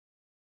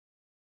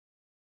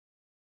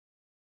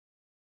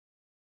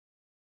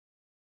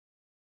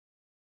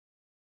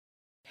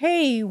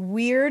Hey,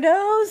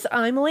 weirdos!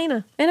 I'm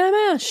Alaina. And I'm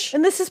Ash.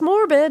 And this is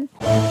Morbid.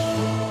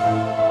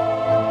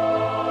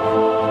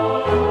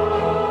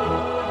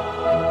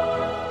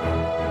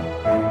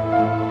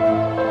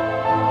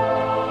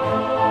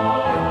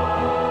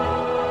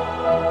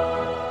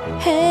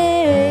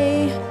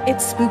 Hey,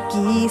 it's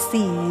spooky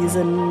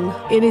season.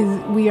 It is,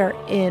 we are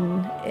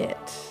in it.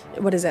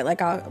 What is it, like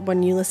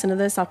when you listen to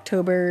this,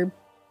 October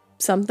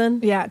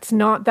something? Yeah, it's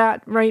not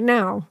that right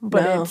now,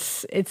 but No.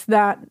 it's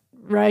that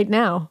right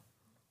now.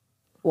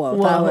 Whoa.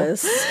 That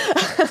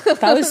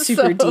was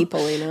super deep,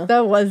 Alaina.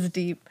 That was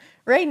deep.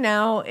 Right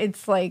now,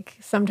 it's like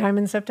sometime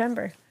in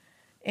September.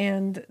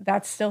 And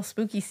that's still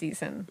spooky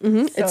season.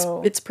 Mm-hmm.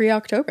 So It's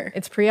pre-October.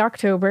 it's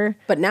pre-October.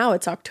 But now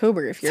it's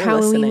October if you're It's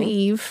Halloween listening.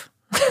 Eve.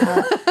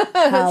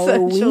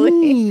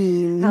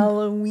 Halloween.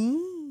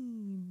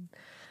 Halloween.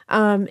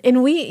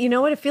 And we, you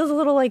know what? It feels a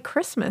little like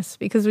Christmas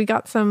because we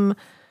got some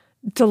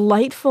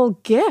delightful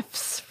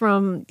gifts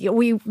from,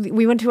 we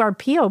went to our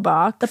P.O.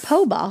 box. The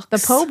Poe box.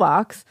 The Poe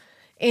box.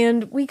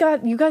 And we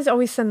got, you guys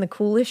always send the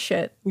coolest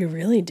shit. You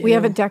really do. We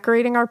have it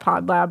decorating our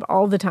pod lab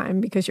all the time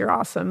because you're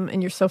awesome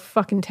and you're so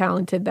fucking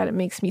talented that it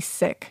makes me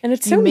sick. And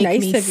it's You so make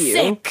nice me of you.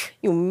 sick.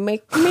 You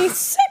make me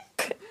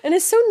sick. And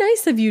it's so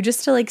nice of you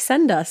just to like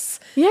send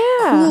us Yeah.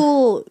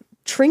 cool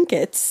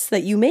trinkets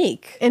that you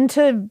make. And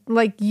to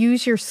like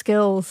use your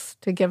skills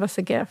to give us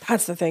a gift.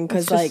 That's the thing,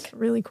 because It's like just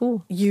really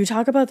cool. you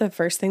talk about the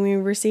first thing we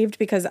received,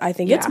 because I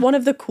think it's Yeah. one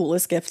of the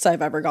coolest gifts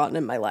I've ever gotten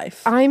in my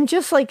life. I'm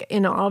just like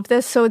in awe of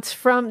this. So it's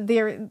from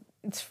there.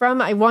 It's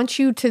from, I want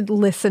you to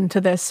listen to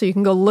this so you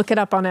can go look it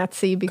up on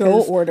Etsy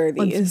because order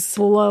let's these.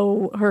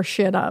 blow her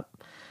shit up.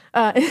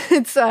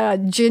 It's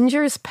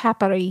Ginger's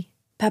Papery.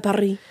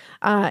 Peppery.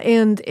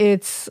 And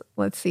it's,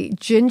 let's see,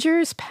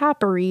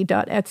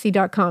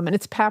 gingerspapery.etsy.com. And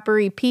it's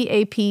Papery,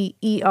 Paperie.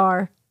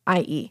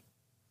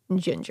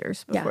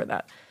 Gingers before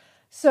that.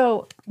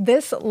 So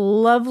this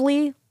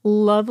lovely,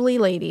 lovely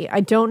lady,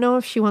 I don't know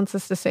if she wants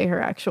us to say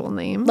her actual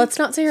name. Let's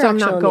not say her so I'm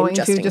actual not going name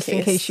just to, in just in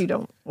case. case you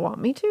don't want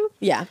me to.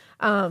 Yeah.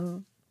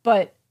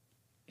 But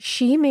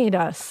she made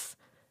us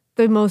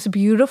the most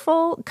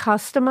beautiful,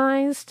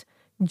 customized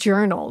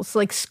journals,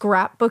 like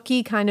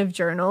scrapbooky kind of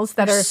journals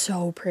that are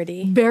So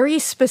pretty. very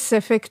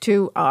specific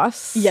to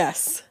us.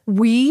 Yes.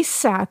 We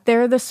sat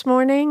there this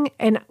morning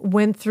and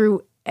went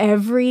through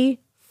every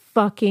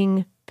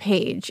fucking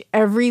page,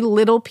 every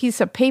little piece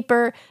of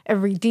paper,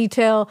 every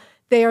detail.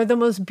 They are the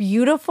most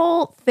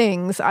beautiful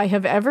things I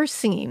have ever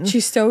seen.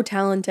 She's so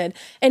talented.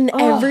 And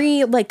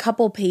every like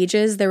couple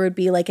pages there would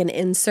be like an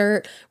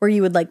insert where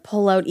you would like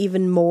pull out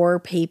even more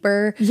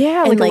paper.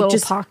 Yeah, and like a little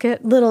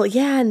pocket.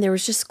 And there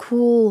was just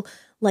cool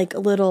like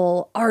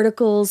little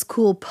articles,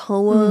 cool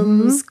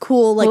poems,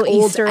 cool like Little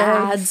old Easter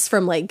eggs. ads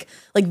from like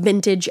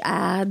vintage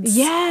ads.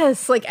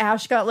 Yes, like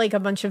Ash got like a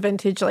bunch of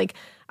vintage like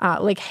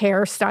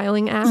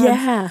hairstyling ads.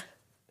 Yeah.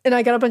 And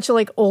I got a bunch of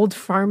like old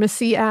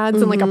pharmacy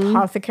ads and like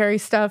apothecary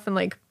stuff. And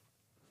like,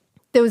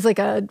 there was like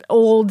a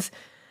old,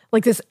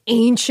 like this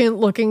ancient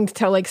looking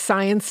like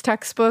science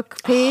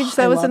textbook page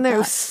that was in there. It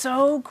was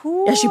so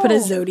cool. Yeah, she put a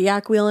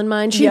zodiac wheel in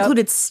mine. She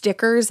included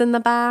stickers in the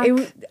back.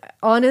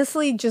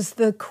 Honestly, just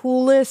the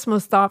coolest,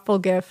 most thoughtful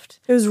gift.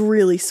 It was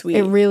really sweet.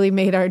 It really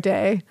made our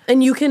day.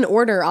 And you can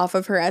order off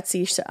of her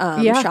Etsy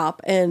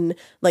shop and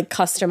like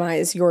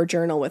customize your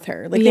journal with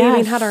her. Like they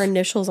even had our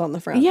initials on the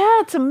front. Yeah,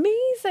 it's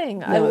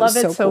amazing. I it love was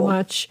it so cool.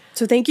 much.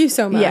 So thank you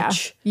so much. Yeah,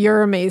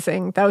 you're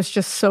amazing. That was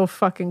just so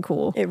fucking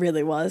cool. It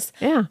really was.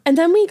 Yeah. And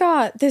then we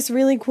got this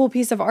really cool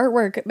piece of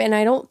artwork, and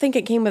I don't think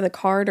it came with a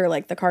card or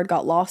like the card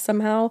got lost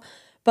somehow,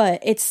 but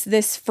it's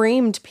this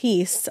framed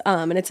piece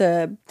and it's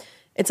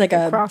like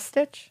a Cross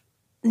stitch?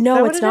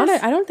 No, it's it not.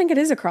 is? I don't think it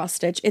is a cross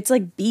stitch. It's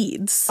like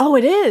beads. Oh,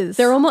 it is.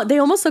 They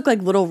almost look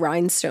like little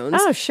rhinestones.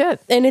 Oh,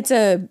 shit. And it's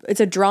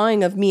a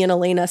drawing of me and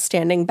Alaina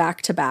standing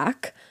back to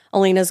back.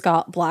 Alaina's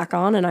got black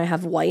on and I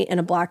have white and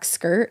a black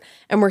skirt.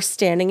 And we're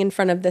standing in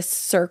front of this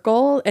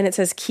circle and it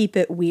says, "Keep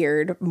it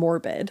weird,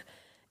 morbid."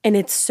 And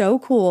it's so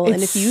cool.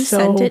 And if you so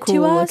sent it to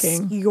cool us,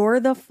 looking. you're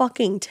the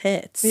fucking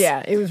tits.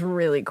 Yeah, it was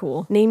really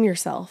cool. Name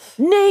yourself.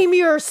 Name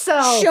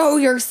yourself. Show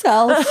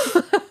yourself.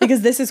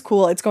 Because this is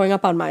cool. It's going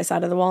up on my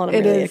side of the wall and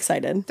I'm really is.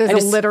 excited.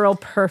 There's a literal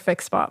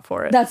perfect spot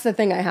for it. That's the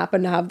thing. I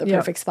happen to have the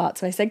perfect spot.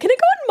 So I said, can it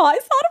go on my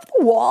side of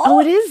the wall? Oh,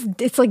 it is.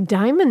 It's like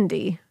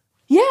diamondy.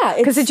 Yeah.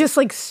 Because it just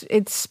like,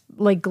 it's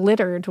like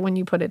glittered when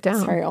you put it down.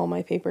 Sorry, all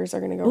my papers are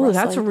going to go Oh, rustling.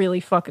 that's really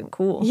fucking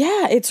cool.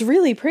 Yeah, it's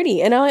really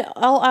pretty. And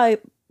I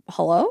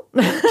hello?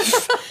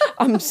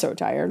 I'm so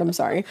tired. I'm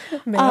sorry.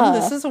 Ma'am,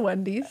 this is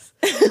Wendy's.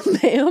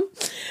 Ma'am.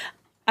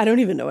 I don't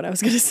even know what I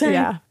was going to say.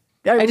 Yeah.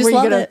 I just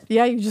love it.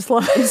 Yeah, you just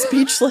love it.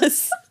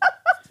 Speechless.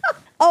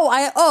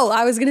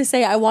 I was going to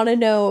say, I want to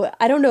know,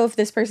 I don't know if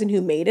this person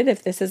who made it,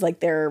 if this is like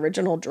their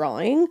original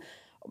drawing,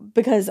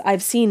 because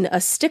I've seen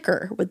a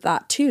sticker with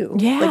that too.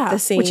 Yeah, like the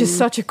same, which is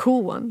such a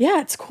cool one. Yeah,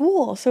 it's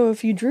cool. So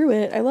if you drew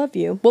it, I love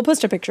you. We'll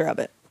post a picture of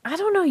it. I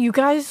don't know. You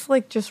guys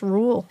like just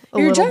rule a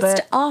You're little just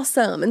bit.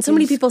 awesome. And so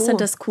many people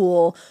sent us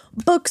cool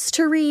books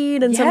to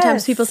read. And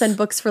sometimes people send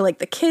books for like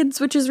the kids,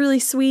 which is really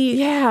sweet.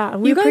 Yeah,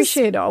 we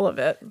appreciate all of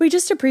it. We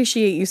just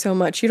appreciate you so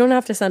much. You don't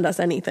have to send us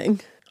anything.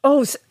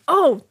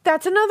 Oh,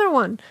 that's another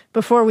one.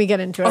 Before we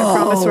get into it, I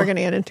promise we're going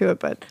to get into it,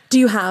 but do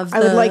you have I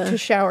would like to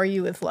shower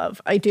you with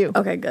love. I do.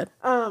 Okay, good.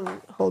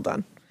 Hold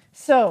on.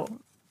 So,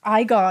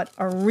 I got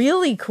a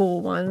really cool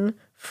one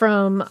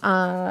from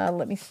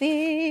let me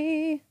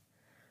see.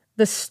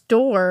 The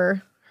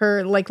store,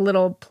 her like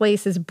little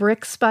place is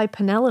Bricks by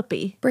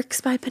Penelope. Bricks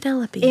by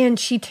Penelope. And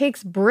she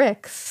takes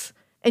bricks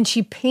and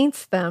she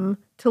paints them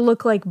to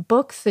look like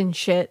books and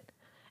shit.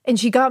 And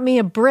she got me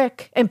a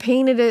brick and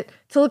painted it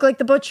to look like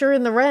the Butcher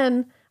and the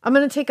Wren. I'm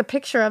going to take a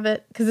picture of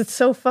it because it's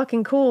so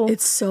fucking cool.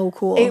 It's so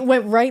cool. It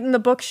went right in the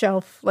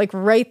bookshelf, like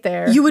right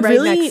there. You would right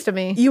next to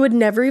me. You would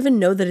never even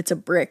know that it's a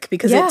brick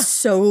because it's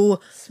so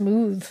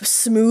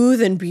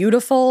smooth and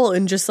beautiful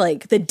and just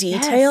like the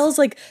details.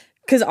 Like,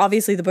 because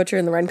obviously the Butcher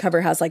and the Wren cover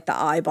has like the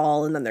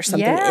eyeball and then there's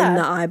something in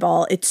the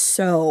eyeball. It's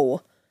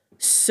so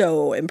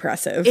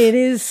impressive. It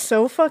is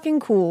so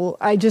fucking cool.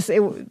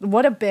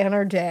 What a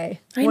banner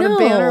day. I know. What a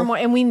banner.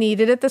 And we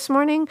needed it this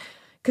morning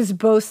because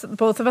both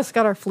of us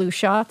got our flu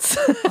shots.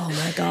 Oh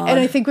my God. And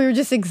I think we were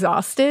just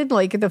exhausted.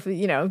 Like,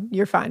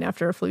 you're fine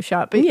after a flu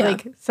shot. But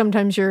like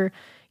sometimes your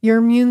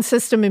immune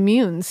system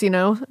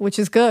immunes, which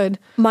is good.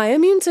 My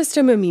immune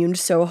system immuned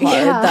so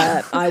hard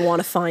that I want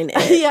to find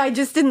it. I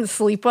just didn't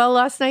sleep well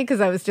last night because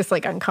I was just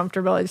like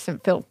uncomfortable. I just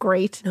didn't feel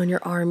great. No, and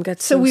your arm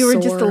gets so we were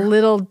sore. just a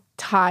little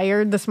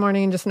tired this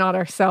morning and just not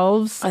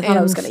ourselves. I thought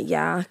I was going to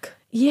yak.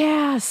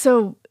 Yeah,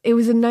 so it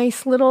was a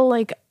nice little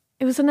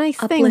it was a nice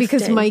thing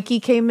because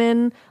Mikey came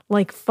in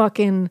like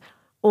fucking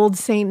old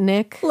Saint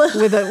Nick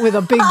with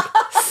a big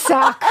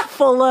sack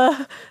full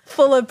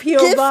of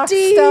P.O. box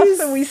stuff,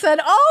 and we said,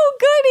 "Oh,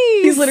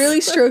 goodies!" He's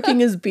literally stroking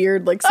his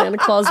beard like Santa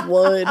Claus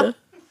would.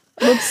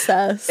 I'm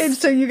obsessed. And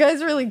so you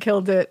guys really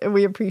killed it, and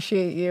we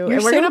appreciate you.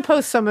 And we're gonna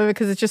post some of it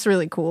because it's just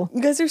really cool.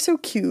 You guys are so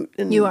cute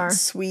and you are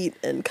sweet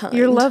and kind.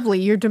 You're lovely.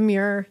 You're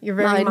demure. You're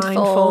very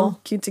mindful.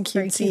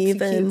 Cutesy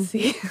even.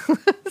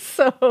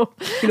 So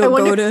you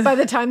don't by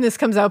the time this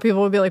comes out,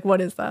 people will be like,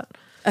 "What is that?"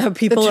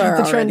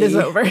 The trend is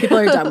over. People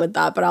are done with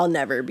that, but I'll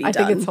never be done. I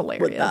think it's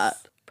hilarious. With that.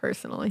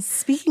 Personally.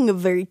 Speaking of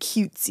very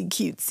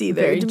cutesy,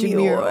 very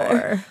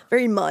demure,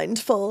 very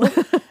mindful.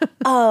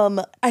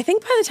 I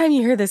think by the time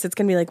you hear this, it's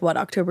going to be like, what,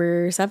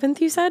 October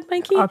 7th, you said,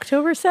 Mikey?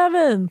 October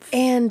 7th.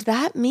 And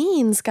that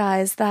means,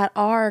 guys, that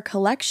our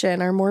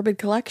Morbid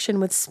collection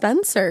with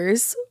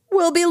Spencer's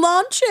will be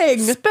launching.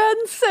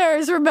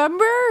 Spencer's,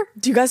 remember?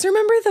 Do you guys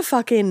remember the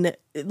fucking,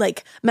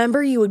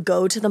 remember you would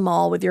go to the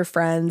mall with your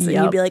friends and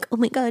you'd be like, oh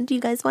my God, do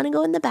you guys want to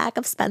go in the back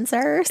of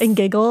Spencer's? And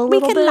giggle a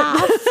little bit?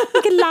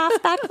 We can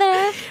laugh back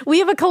there. We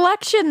have a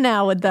collection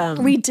now with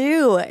them. We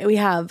do. We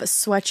have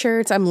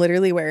sweatshirts. I'm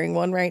literally wearing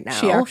one right now.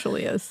 She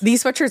actually is.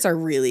 These sweatshirts are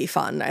really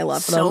fun. I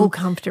love them. So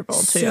comfortable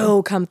too.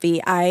 So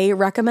comfy. I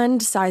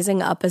recommend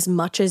sizing up as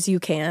much as you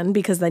can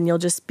because then you'll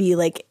just be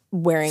like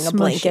wearing a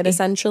blanket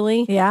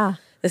essentially. Yeah.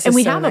 And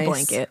we have a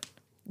blanket.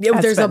 Yeah,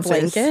 there's a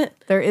blanket.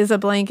 There is a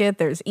blanket.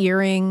 There's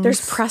earrings.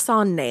 There's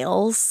press-on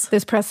nails.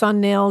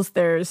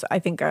 There's I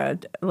think,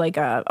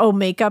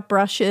 makeup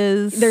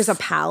brushes. There's a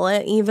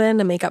palette even,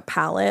 a makeup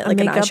palette, like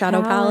an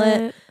eyeshadow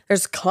palette.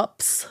 There's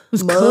cups.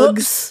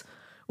 Mugs.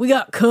 We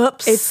got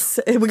cups.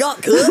 We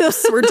got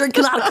cups. We're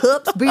drinking out of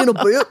cups, being a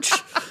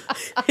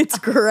bitch. It's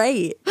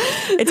great.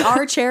 It's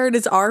our chair and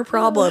it's our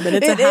problem. And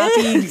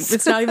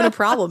it's not even a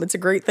problem. It's a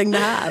great thing to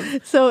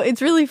have. So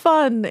it's really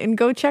fun and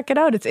go check it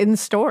out. It's in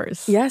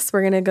stores. Yes,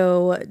 we're going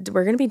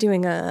to be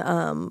doing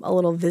a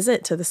little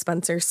visit to the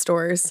Spencer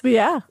stores.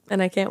 Yeah.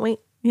 And I can't wait.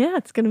 Yeah,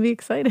 it's going to be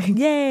exciting.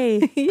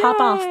 Yay.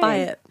 Pop off, buy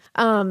it.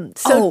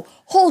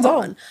 Hold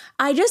on.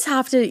 I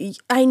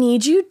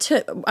need you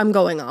to, I'm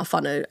going off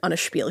on a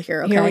spiel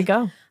here, okay? Here we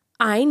go.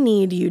 I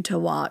need you to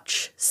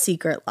watch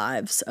Secret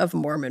Lives of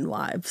Mormon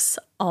Wives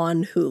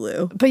on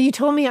Hulu. But you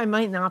told me I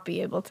might not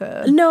be able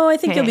to. No, I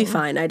think you'll be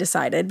fine, I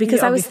decided.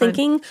 Because I was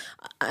thinking,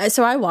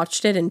 so I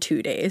watched it in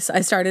 2 days.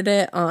 I started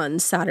it on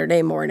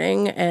Saturday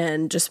morning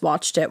and just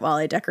watched it while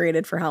I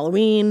decorated for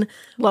Halloween.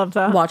 Love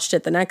that. Watched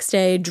it the next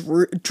day.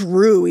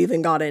 Drew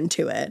even got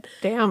into it.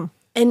 Damn.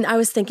 And I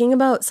was thinking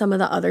about some of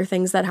the other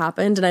things that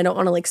happened, and I don't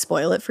want to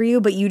spoil it for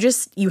you, but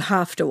you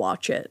have to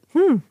watch it.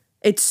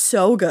 It's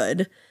so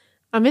good.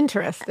 I'm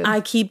interested. I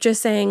keep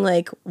just saying,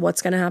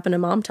 what's going to happen to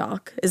Mom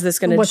Talk? Is this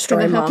going to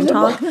destroy Mom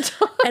Talk?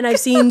 And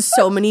I've seen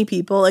so many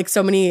people,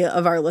 so many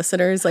of our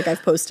listeners,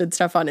 I've posted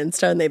stuff on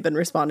Insta and they've been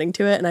responding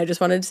to it. And I just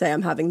wanted to say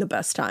I'm having the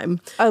best time.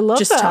 I love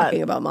just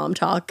talking about Mom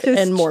Talk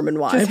and Mormon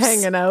wives. Just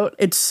hanging out.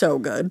 It's so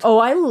good. Oh,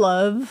 I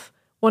love...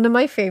 One of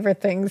my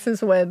favorite things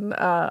is when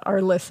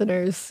our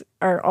listeners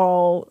are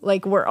all,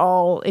 we're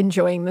all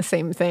enjoying the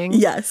same thing.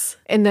 Yes.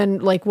 And then,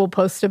 we'll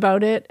post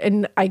about it,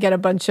 and I get a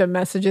bunch of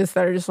messages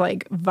that are just,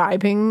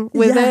 vibing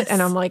with it,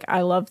 and I'm like,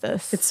 I love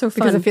this. It's so fun.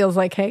 Because it feels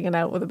like hanging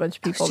out with a bunch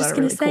of people that are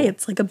really cool.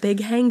 It's like a big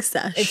hang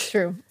sesh. It's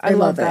true. I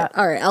love that.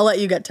 All right, I'll let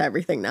you get to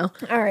everything now.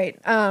 All right.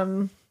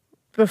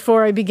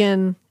 before I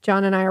begin,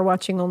 John and I are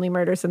watching Only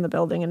Murders in the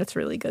Building, and it's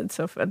really good.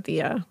 So for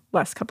the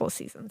last couple of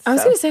seasons. I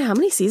was going to say, how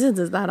many seasons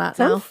is that at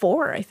now?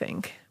 4, I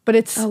think. But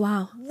it's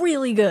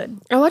really good.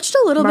 I watched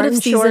a little bit of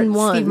season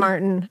 1. Steve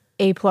Martin,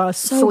 A+. So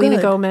Selena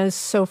good. Gomez,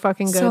 so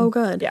fucking good. So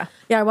good. Yeah.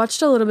 Yeah, I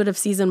watched a little bit of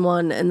season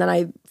 1, and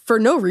then for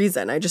no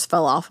reason, I just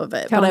fell off of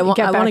it. But I want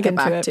to get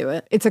back to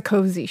it. It's a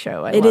cozy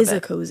show. It is a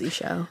cozy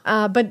show.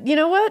 But you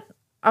know what?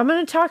 I'm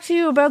going to talk to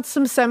you about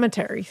some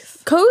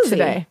cemeteries. Cozy.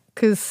 Today.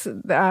 Because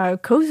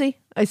cozy,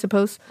 I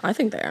suppose. I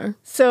think they are.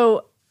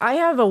 So I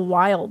have a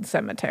wild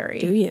cemetery.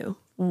 Do you?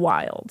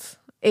 Wild.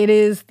 It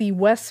is the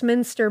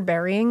Westminster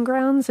Burying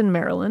Grounds in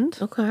Maryland.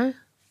 Okay.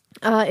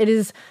 It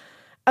is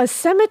a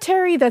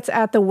cemetery that's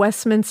at the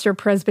Westminster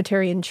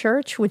Presbyterian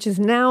Church, which is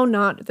now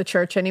not the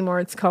church anymore.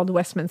 It's called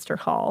Westminster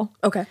Hall.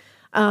 Okay.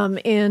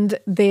 And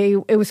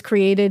it was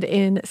created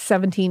in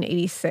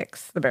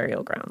 1786, the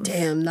burial grounds.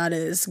 Damn, that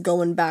is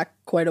going back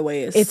quite a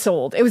ways. It's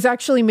old. It was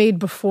actually made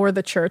before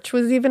the church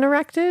was even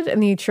erected,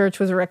 and the church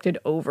was erected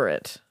over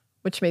it,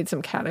 which made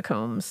some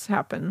catacombs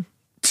happen.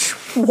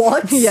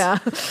 What? Yeah.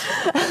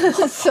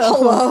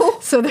 Hello?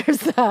 So there's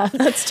that.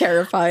 That's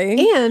terrifying.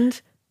 And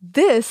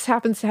this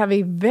happens to have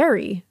a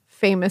very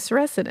famous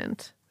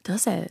resident.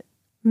 Does it?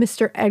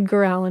 Mr.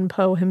 Edgar Allan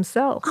Poe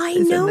himself. I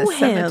is know in this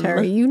him.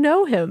 Cemetery. You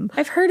know him.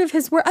 I've heard of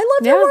his work. I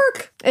love your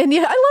work. And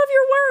yeah, I love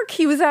your work.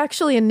 He was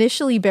actually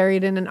initially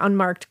buried in an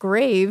unmarked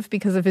grave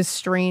because of his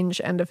strange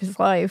end of his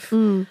life.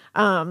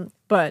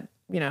 But,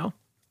 you know,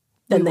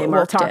 then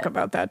we'll talk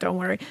about that. Don't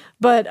worry.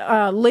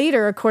 But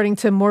later, according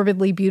to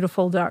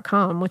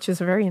morbidlybeautiful.com, which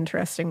is a very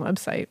interesting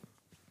website,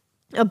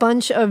 a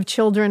bunch of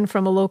children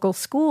from a local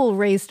school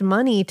raised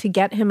money to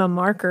get him a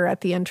marker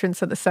at the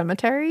entrance of the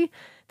cemetery.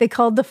 They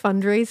called the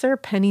fundraiser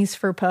Pennies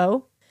for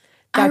Poe.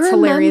 That's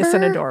hilarious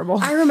and adorable.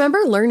 I remember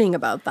learning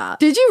about that.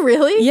 Did you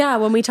really? Yeah,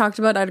 when we talked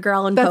about Edgar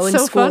Allan Poe in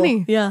That's so school.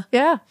 funny. Yeah.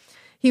 Yeah.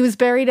 He was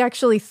buried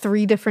actually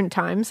 3 different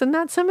times in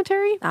that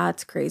cemetery.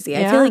 That's crazy.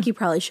 Yeah. I feel like you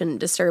probably shouldn't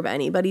disturb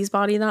anybody's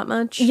body that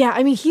much. Yeah,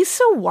 I mean, he's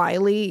so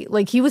wily.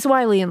 Like, he was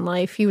wily in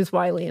life. He was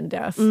wily in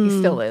death. He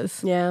still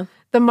is. Yeah.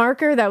 The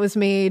marker that was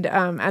made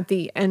at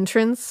the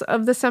entrance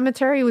of the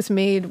cemetery was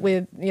made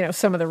with, you know,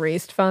 some of the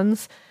raised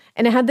funds.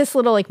 And it had this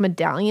little, like,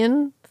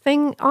 medallion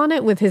thing on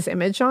it with his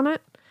image on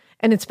it.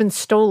 And it's been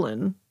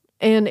stolen.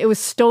 And it was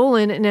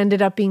stolen and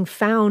ended up being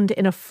found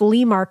in a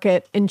flea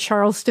market in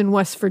Charleston,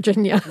 West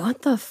Virginia.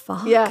 What the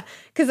fuck? Yeah,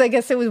 because I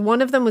guess it was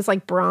one of them was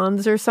like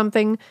bronze or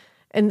something,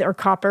 or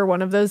copper,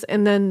 one of those.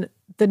 And then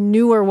the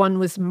newer one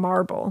was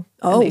marble.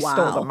 Oh, and they wow.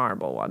 stole the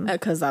marble one.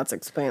 Because that's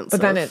expensive.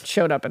 But then it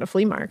showed up at a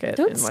flea market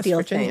in West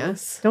Virginia.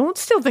 Things. Don't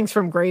steal things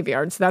from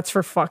graveyards. That's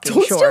for fucking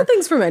Don't sure. steal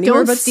things from anywhere,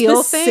 Don't but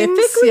steal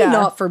specifically things,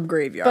 not from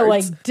graveyards. But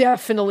like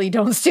definitely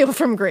don't steal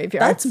from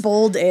graveyards. That's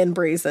bold and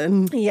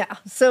brazen. Yeah.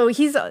 So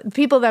he's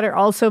people that are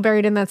also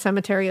buried in that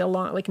cemetery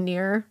along, like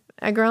near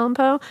Edgar Allan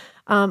Poe,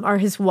 are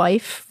his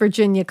wife,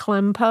 Virginia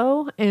Clem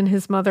Poe, and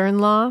his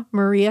mother-in-law,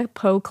 Maria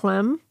Poe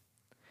Clem.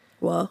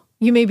 Whoa.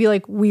 You may be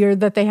like, weird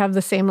that they have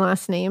the same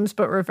last names,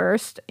 but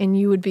reversed, and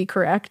you would be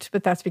correct,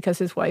 but that's because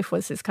his wife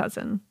was his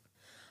cousin.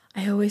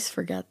 I always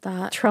forget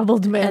that.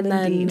 Troubled man and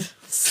then indeed.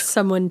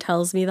 Someone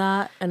tells me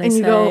that, and I And say,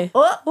 you go,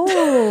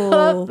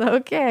 oh,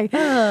 okay.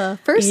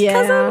 first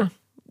cousin?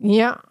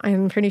 Yeah,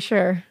 I'm pretty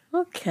sure.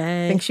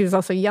 Okay. I think she was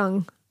also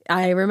young.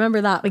 I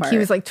remember that Like part. he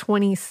was like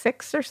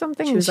 26 or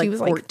something. She was and she like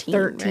was 14,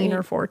 like 13 right?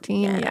 or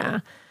 14. Yeah. Yeah.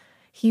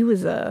 He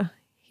was a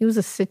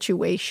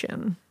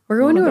situation. We're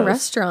going to One a of those.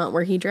 restaurant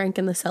where he drank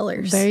in the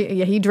cellars.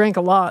 Yeah, he drank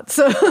a lot.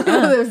 So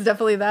there's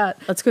definitely that.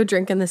 Let's go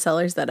drink in the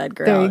cellars that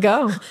Edgar There Allan. you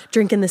go.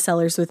 Drink in the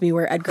cellars with me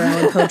where Edgar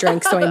Allan Poe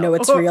drank so I know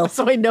it's real.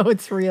 So I know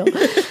it's real.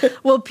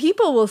 Well,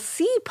 people will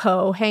see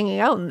Poe hanging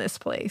out in this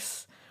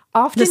place.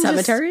 Often The just-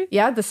 cemetery?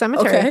 Yeah, the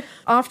cemetery. Okay.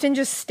 Often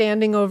just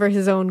standing over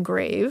his own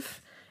grave.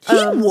 He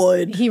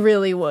would. He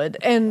really would.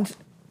 And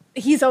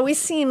he's always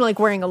seen like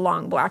wearing a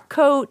long black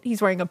coat.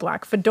 He's wearing a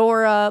black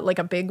fedora, like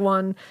a big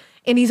one.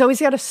 And he's always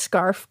got a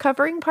scarf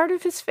covering part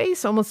of his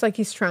face, almost like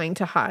he's trying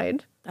to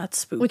hide, That's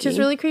spooky. which is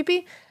really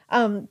creepy.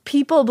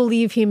 People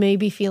believe he may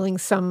be feeling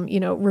some, you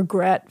know,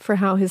 regret for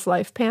how his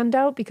life panned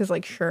out because,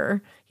 like,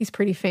 sure, he's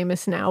pretty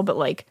famous now, but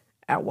like,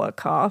 at what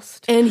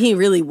cost? And he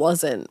really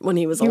wasn't when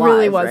he was He alive,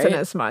 really wasn't right?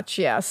 as much,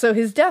 yeah. So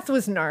his death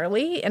was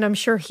gnarly, and I'm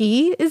sure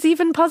he is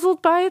even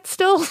puzzled by it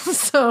still.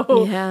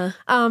 So, Yeah.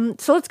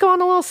 so let's go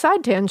on a little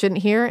side tangent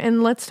here,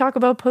 and let's talk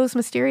about Poe's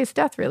mysterious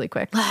death really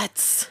quick.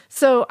 Let's.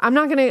 So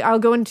I'll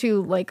go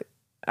into like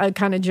a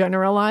kind of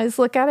generalized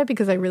look at it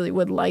because I really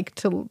would like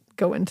to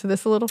go into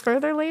this a little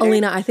further later.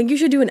 Alaina, I think you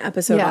should do an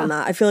episode Yeah. on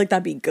that. I feel like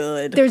that'd be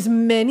good. There's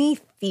many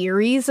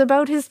theories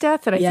about his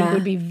death that I think Yeah.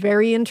 would be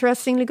very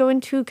interesting to go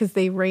into because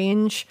they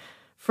range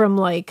from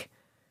like,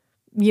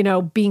 you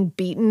know, being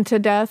beaten to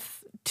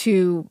death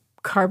to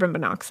carbon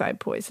monoxide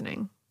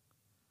poisoning.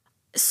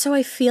 So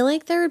I feel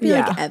like there would be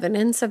Yeah. like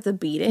evidence of the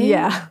beating.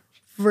 Yeah.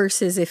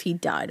 Versus if he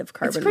died of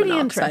carbon pretty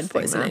monoxide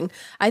interesting, poisoning.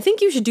 I think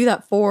you should do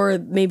that for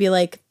maybe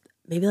like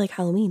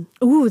Halloween.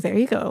 Ooh, there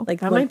you go. Like,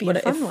 that what- might be what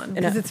a fun if- one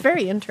because it's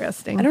very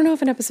interesting. I don't know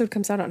if an episode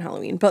comes out on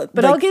Halloween, but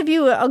But like, I'll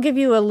give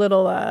you a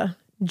little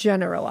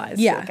generalized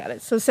Yeah. look at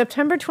it. So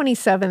September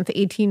 27th,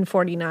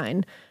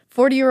 1849,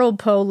 40-year-old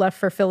Poe left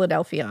for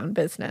Philadelphia on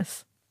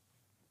business.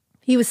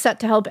 He was set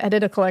to help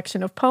edit a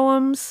collection of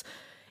poems.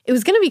 It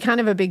was going to be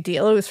kind of a big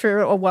deal. It was for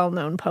a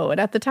well-known poet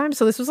at the time,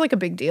 so this was like a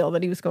big deal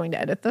that he was going to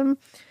edit them.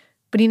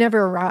 But he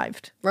never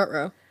arrived.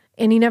 Ruh-roh.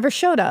 And he never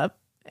showed up,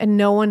 and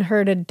no one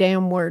heard a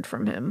damn word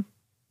from him.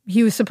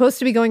 He was supposed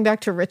to be going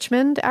back to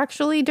Richmond,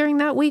 actually, during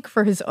that week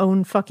for his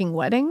own fucking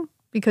wedding,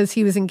 because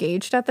he was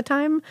engaged at the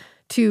time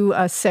to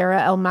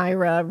Sarah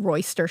Elmira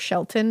Royster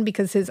Shelton,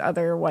 because his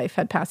other wife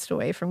had passed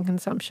away from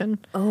consumption.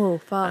 Oh,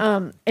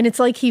 fuck. And it's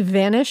like he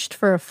vanished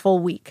for a full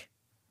week.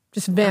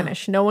 Just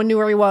vanished. No one knew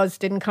where he was,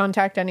 didn't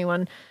contact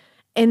anyone.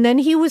 And then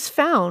he was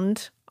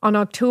found on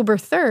October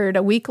 3rd,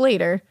 a week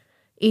later,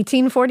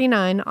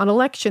 1849, on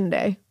Election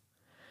Day.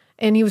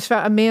 And he was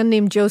found, a man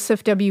named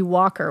Joseph W.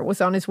 Walker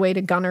was on his way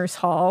to Gunners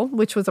Hall,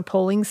 which was a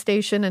polling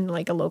station and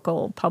like a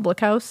local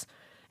public house.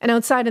 And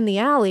outside in the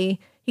alley,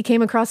 he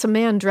came across a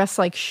man dressed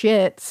like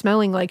shit,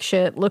 smelling like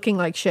shit, looking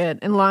like shit,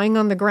 and lying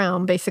on the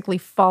ground, basically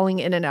falling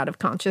in and out of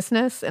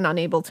consciousness and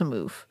unable to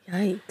move.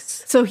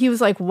 Yikes. So he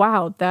was like,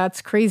 wow,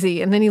 that's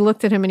crazy. And then he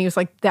looked at him and he was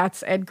like,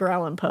 that's Edgar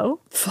Allan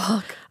Poe.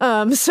 Fuck.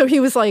 So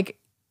he was like,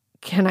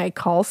 can I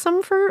call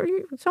someone for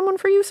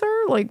you,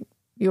 sir? Like,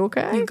 you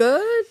okay? You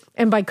good?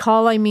 And by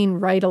call, I mean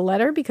write a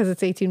letter because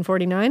it's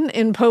 1849.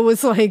 And Poe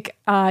was like,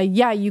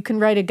 yeah, you can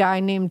write a guy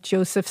named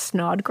Joseph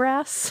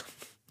Snodgrass.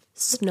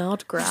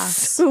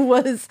 Snodgrass. Who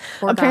was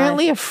Poor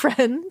apparently guy. a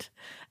friend,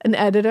 an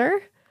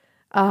editor,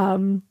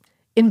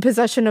 in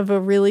possession of a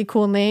really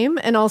cool name.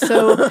 And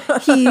also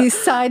he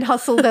side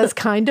hustled as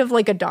kind of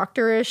like a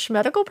doctor-ish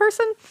medical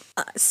person.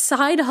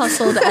 Side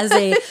hustled as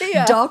a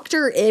Yeah.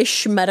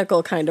 doctor-ish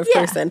medical kind of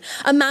Yeah. person.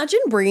 Imagine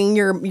bringing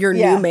your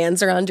Yeah. new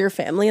mans around your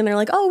family and they're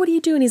like, oh, what do you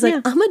do? And he's like,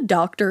 Yeah. I'm a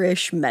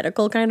doctor-ish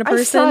medical kind of I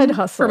person. side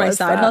hustle for my as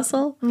side that.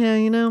 hustle. Yeah,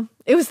 you know.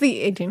 It was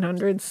the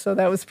 1800s, so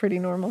that was pretty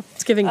normal.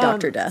 It's giving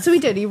Dr. Death. So he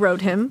did. He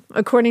wrote him.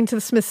 According to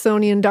the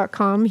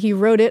Smithsonian.com, he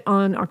wrote it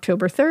on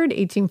October 3rd,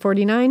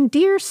 1849.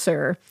 Dear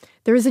Sir,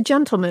 there is a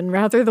gentleman,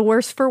 rather the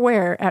worse for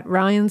wear, at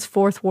Ryan's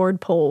 4th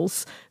Ward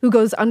polls, who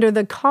goes under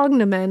the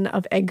cognomen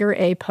of Edgar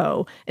A.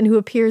 Poe, and who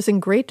appears in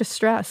great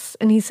distress,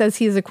 and he says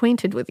he is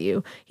acquainted with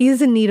you. He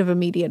is in need of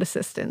immediate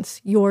assistance.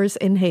 Yours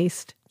in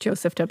haste,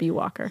 Joseph W.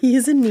 Walker. He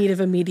is in need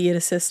of immediate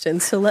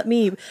assistance. So let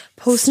me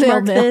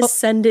postmark Snail mail. this,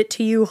 send it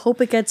to you,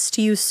 hope it gets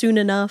to you soon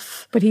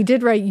enough. But he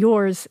did write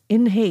yours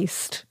in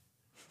haste.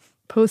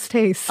 Post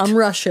haste. I'm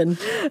Russian.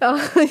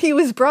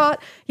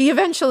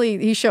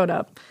 He showed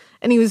up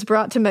and he was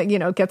brought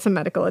to, get some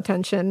medical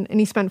attention. And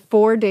he spent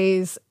 4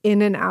 days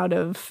in and out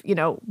of,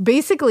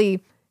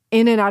 basically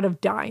in and out of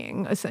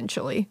dying,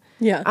 essentially.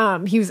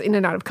 Yeah. He was in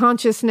and out of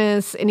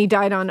consciousness and he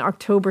died on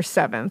October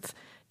 7th.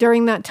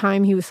 During that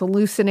time, he was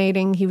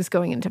hallucinating. He was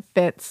going into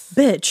fits.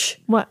 Bitch.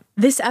 What?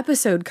 This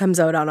episode comes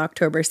out on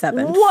October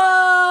 7th.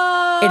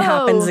 Whoa! It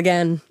happens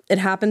again. It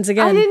happens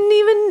again. I didn't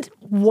even...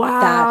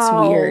 Wow.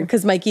 That's weird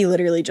because Mikey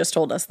literally just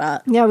told us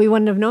that. Yeah, we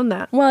wouldn't have known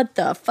that. What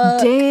the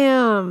fuck?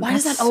 Damn. Why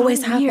does that's that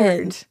always happen?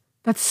 weird.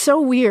 That's so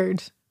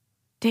weird.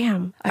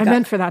 Damn. I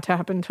meant for that to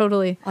happen.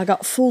 Totally. I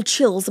got full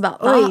chills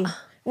about Oy. that.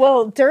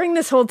 Well, during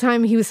this whole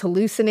time, he was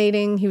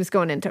hallucinating. He was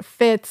going into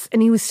fits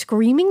and he was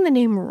screaming the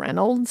name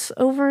Reynolds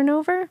over and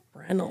over.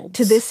 Reynolds.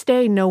 To this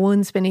day, no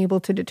one's been able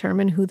to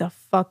determine who the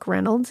fuck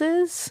Reynolds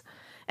is.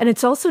 And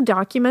it's also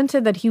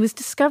documented that he was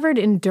discovered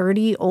in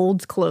dirty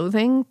old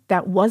clothing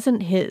that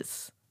wasn't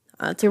his.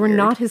 That's They were weird.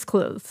 not his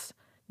clothes.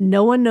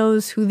 No one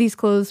knows who these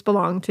clothes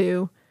belong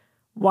to,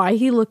 why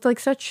he looked like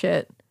such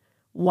shit,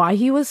 why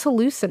he was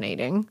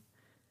hallucinating,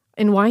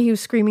 and why he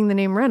was screaming the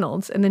name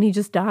Reynolds, and then he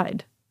just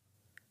died.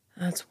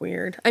 That's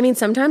weird. I mean,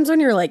 sometimes when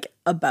you're like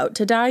about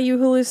to die, you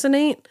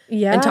hallucinate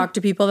Yeah. and talk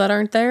to people that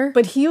aren't there.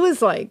 But he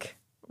was like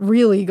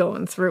really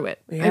going through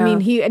it. I Yeah. mean,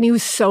 he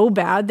was so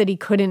bad that he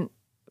couldn't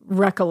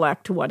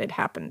recollect what had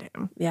happened to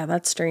him. Yeah,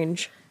 that's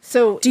strange.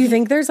 So Do you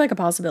think there's like a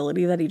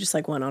possibility that he just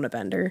like went on a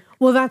bender?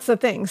 well, that's the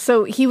thing.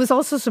 So he was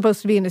also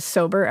supposed to be in his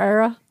sober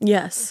era.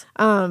 Yes.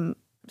 So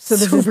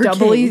this is Sober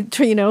doubly,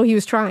 king. he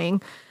was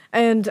trying.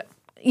 And,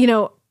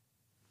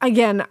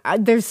 again,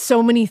 there's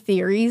so many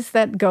theories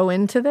that go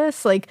into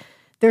this. Like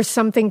there's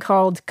something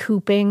called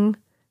cooping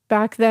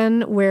back then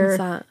What's where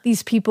that?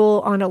 these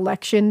people on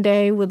election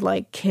day would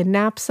like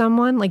kidnap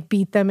someone, like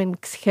beat them and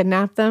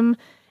kidnap them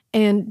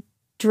and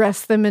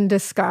dress them in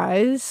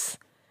disguise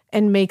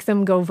and make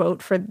them go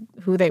vote for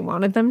who they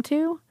wanted them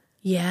to.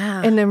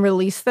 Yeah. And then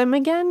release them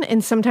again.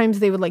 And sometimes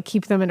they would like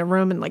keep them in a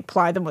room and like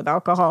ply them with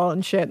alcohol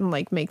and shit and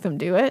like make them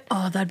do it.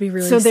 oh, that'd be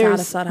really So sad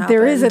if that happened.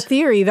 there is a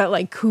theory that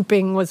like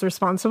cooping was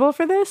responsible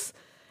for this,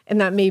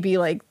 and that maybe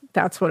like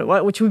that's what it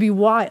was, which would be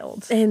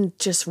wild. and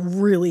just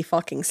really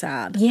fucking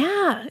sad.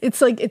 Yeah, it's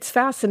like it's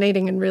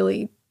fascinating and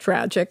really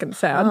tragic and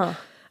sad.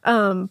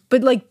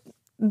 But like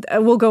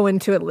we'll go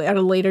into it at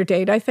a later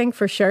date, I think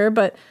for sure.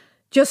 But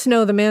just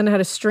know the man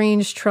had a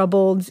strange,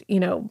 troubled,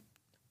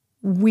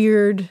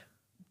 weird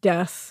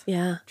death.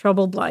 Yeah.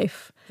 Troubled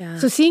life. Yeah.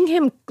 So seeing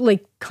him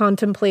like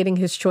contemplating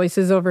his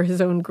choices over his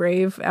own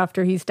grave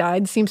after he's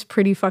died seems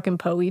pretty fucking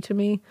Poe-y to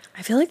me.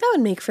 I feel like that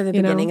would make for the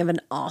beginning of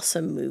an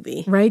awesome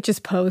movie. Right?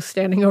 Just Poe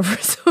standing over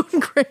his own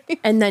grave.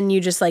 And then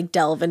you just like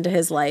delve into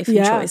his life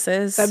and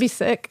choices. That'd be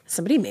sick.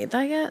 Somebody made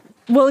that yet?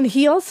 Well, and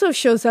he also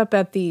shows up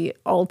at the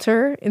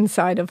altar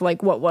inside of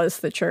like what was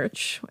the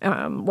church,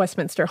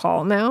 Westminster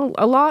Hall now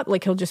a lot.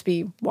 Like he'll just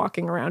be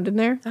walking around in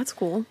there. That's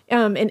cool.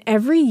 And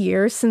every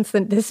year since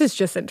this is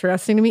just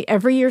interesting to me,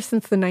 every year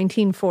since the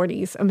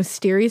 1940s, a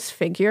mysterious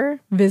figure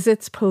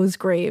visits Poe's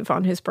grave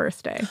on his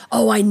birthday.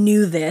 Oh, I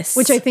knew this.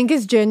 Which I think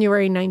is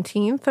January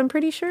 19th, I'm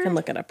pretty sure. I can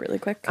look it up really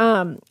quick.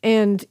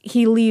 And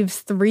he leaves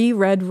 3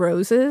 red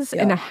roses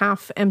and a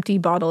half-empty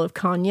bottle of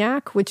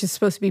cognac, which is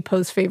supposed to be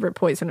Poe's favorite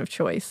poison of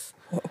choice.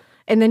 Whoa.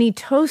 And then he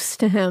toasts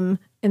to him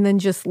and then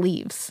just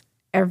leaves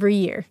every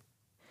year.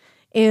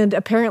 And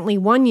apparently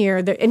one year,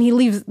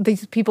 and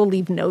these people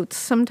leave notes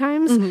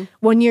sometimes. Mm-hmm.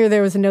 One year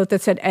there was a note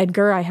that said,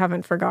 "Edgar, I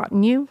haven't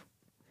forgotten you."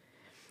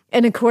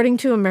 And according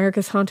to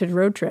America's Haunted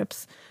Road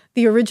Trips,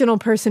 the original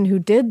person who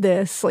did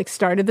this, like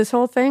started this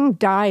whole thing,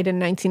 died in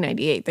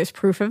 1998. There's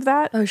proof of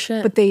that. Oh,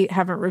 shit. But they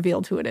haven't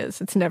revealed who it is.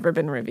 It's never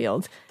been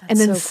revealed. And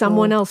then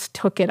someone else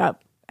took it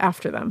up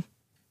after them.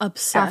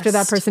 Obsessed. After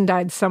that person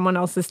died, someone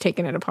else has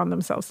taken it upon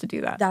themselves to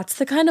do that. That's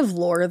the kind of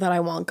lore that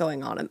I want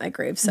going on at my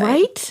gravesite.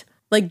 Right?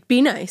 Like,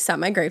 be nice at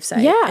my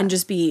gravesite. Yeah. And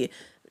just be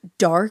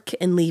dark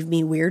and leave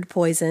me weird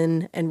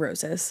poison and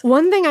roses.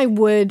 One thing I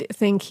would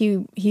think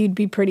he'd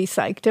be pretty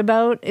psyched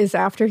about is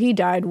after he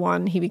died,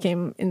 1, he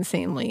became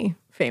insanely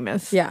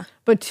famous. Yeah.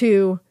 But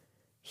 2,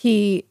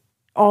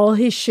 all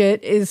his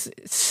shit is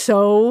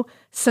so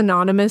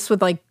synonymous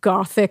with like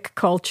gothic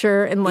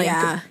culture and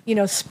like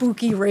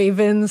spooky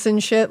ravens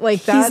and shit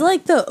like that. He's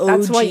like the OG,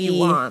 that's what you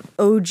want.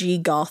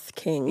 OG goth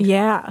king.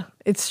 Yeah,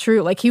 it's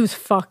true. Like he was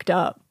fucked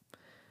up.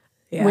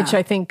 Yeah. Which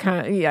I think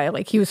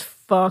like he was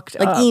fucked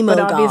like up. Emo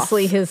but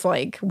obviously goth. His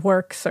like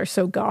works are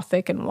so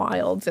gothic and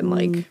wild and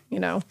like,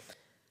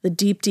 the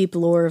deep, deep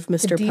lore of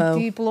Mr. Poe.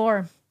 Deep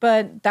lore.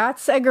 But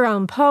that's Edgar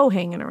Allan Poe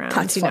hanging around.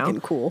 That's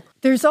fucking cool.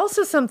 There's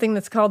also something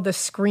that's called the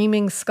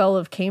Screaming Skull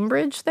of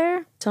Cambridge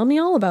there. Tell me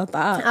all about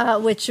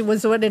that. Which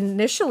was what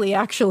initially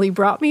actually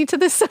brought me to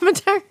this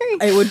cemetery.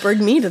 It would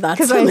bring me to that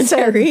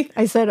cemetery.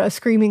 I said, a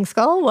screaming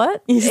skull?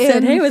 What? You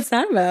said, hey, what's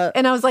that about?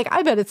 And I was like,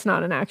 I bet it's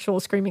not an actual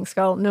screaming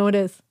skull. No, it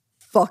is.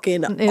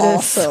 Fucking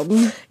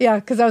awesome. Yeah,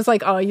 because I was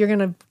like, oh, you're going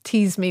to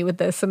tease me with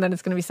this and then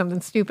it's going to be something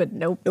stupid.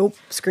 Nope.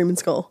 Screaming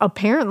skull.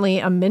 Apparently,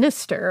 a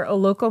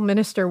local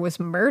minister was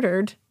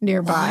murdered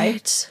nearby.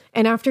 What?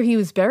 And after he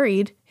was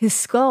buried, his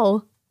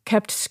skull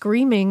kept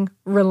screaming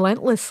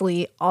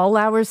relentlessly all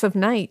hours of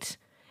night.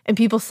 And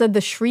people said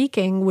the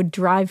shrieking would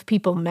drive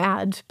people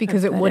mad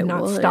because it would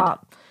not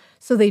stop.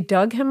 So they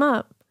dug him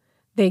up.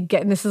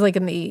 And this is like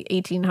in the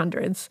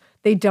 1800s.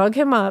 They dug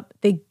him up.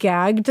 They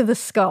gagged the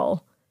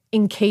skull,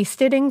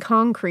 encased it in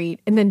concrete,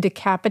 and then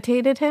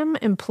decapitated him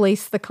and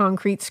placed the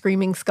concrete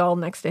screaming skull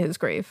next to his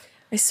grave.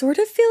 I sort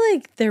of feel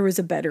like there was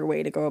a better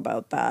way to go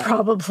about that.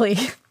 Probably.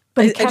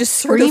 But I just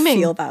sort of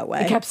feel that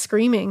way. It kept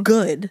screaming.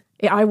 Good.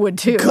 Yeah, I would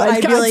too.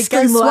 I'd be like,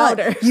 scream guess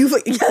louder.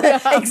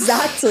 What?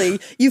 Exactly.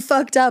 You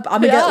fucked up. I'm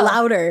going to get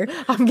louder.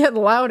 I'm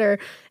getting louder.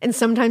 And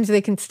sometimes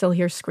they can still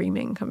hear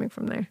screaming coming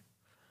from there.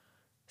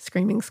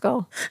 Screaming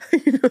skull.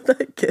 You know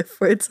that gif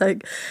where it's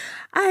like,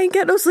 I ain't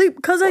get no sleep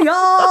because of y'all.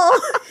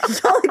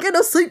 Y'all ain't get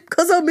no sleep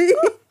because of me.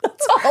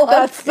 That's all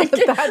that's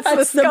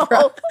the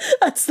skull.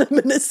 That's the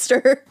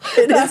minister.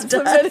 That's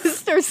the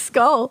minister's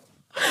skull.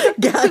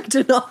 Gagged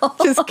and all.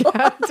 Just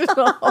gagged and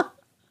all.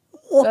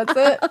 That's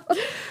it.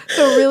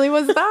 So it really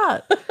was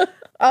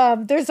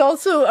that. There's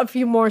also a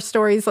few more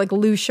stories like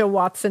Lucia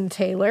Watson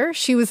Taylor.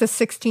 She was a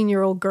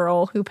 16-year-old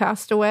girl who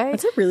passed away.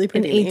 That's a really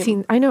pretty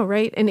name. I know,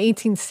 right? In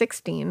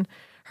 1816.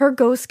 Her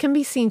ghost can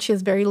be seen. She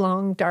has very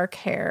long, dark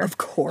hair. Of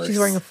course. She's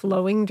wearing a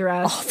flowing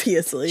dress.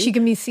 Obviously. She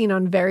can be seen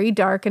on very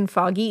dark and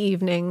foggy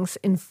evenings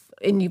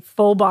in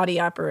full body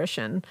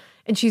apparition.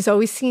 And she's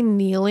always seen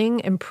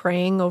kneeling and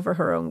praying over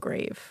her own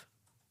grave.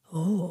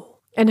 Oh.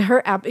 And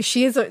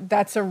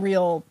that's a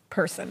real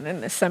person in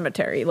this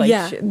cemetery.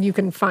 You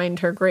can find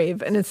her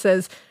grave. And it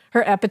says,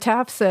 her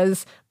epitaph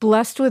says,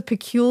 blessed with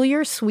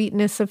peculiar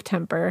sweetness of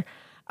temper,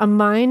 a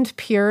mind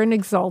pure and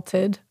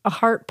exalted, a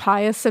heart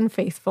pious and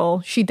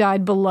faithful, she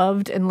died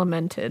beloved and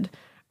lamented.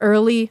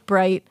 Early,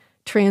 bright,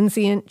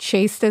 transient,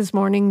 chaste as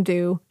morning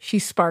dew, she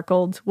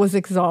sparkled, was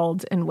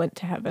exalted, and went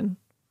to heaven.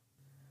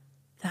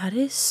 That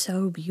is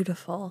so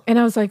beautiful. And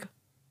I was like,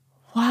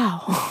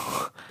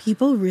 wow.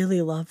 People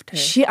really loved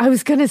her. I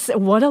was going to say,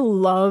 what a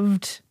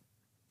loved,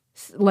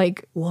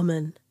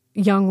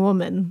 young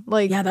woman.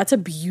 Yeah, that's a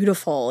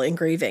beautiful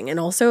engraving. And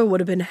also it would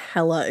have been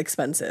hella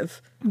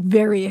expensive.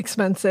 Very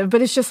expensive.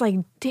 But it's just like,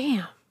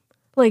 damn.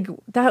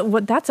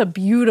 That's a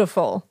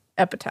beautiful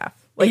epitaph.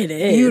 It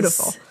is.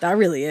 Beautiful. That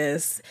really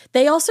is.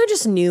 They also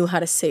just knew how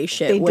to say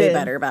shit way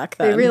better back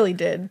then. They really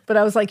did. But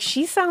I was like,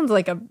 she sounds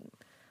like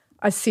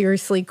a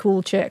seriously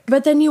cool chick.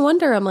 But then you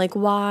wonder, I'm like,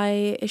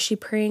 why is she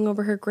praying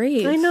over her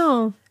grave? I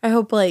know. I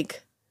hope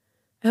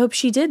I hope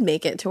she did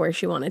make it to where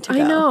she wanted to go.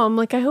 I know. I'm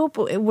like, I hope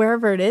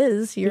wherever it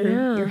is,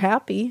 you're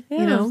happy. Yeah.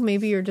 You know,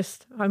 maybe you're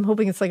just, I'm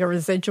hoping it's like a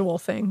residual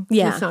thing.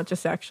 Yeah. It's not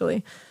just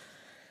actually.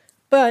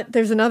 But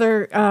there's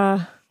another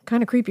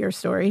kind of creepier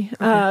story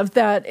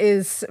that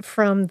is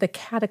from the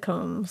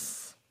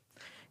catacombs.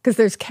 Because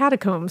there's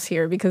catacombs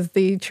here because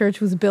the church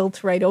was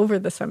built right over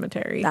the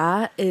cemetery.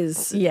 That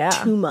is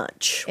too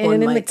much.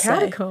 And in the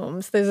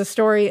catacombs, there's a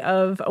story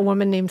of a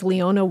woman named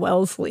Leona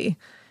Wellesley.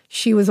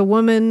 She was a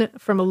woman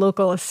from a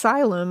local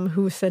asylum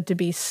who was said to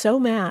be so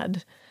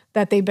mad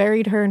that they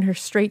buried her in her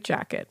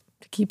straitjacket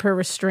to keep her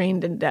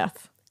restrained in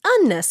death.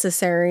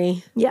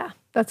 Unnecessary. Yeah,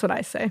 that's what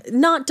I say.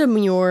 Not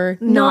demure,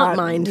 not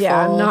mindful.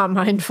 Yeah, not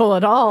mindful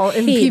at all.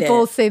 And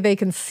people say they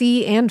can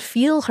see and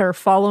feel her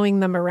following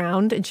them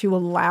around, and she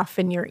will laugh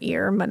in your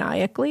ear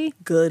maniacally.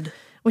 Good.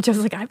 Which I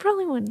was like, I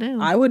probably wouldn't do.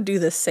 I would do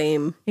the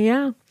same.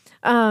 Yeah.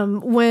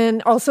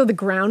 When also the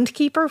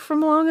groundkeeper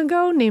from long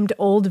ago named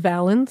Old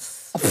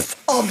Valence.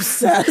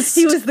 Obsessed.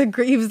 he was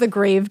the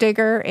grave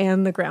digger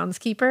and the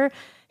groundskeeper.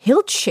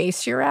 He'll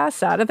chase your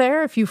ass out of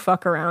there if you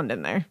fuck around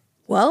in there.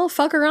 Well,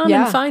 fuck around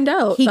and find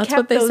out. He That's kept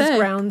what they those say.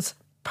 grounds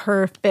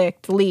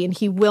perfectly, and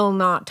he will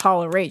not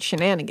tolerate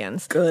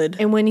shenanigans. Good.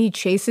 And when he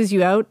chases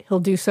you out, he'll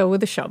do so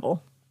with a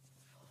shovel.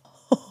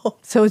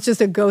 So it's just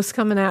a ghost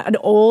coming out, an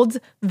old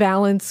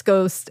Valence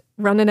ghost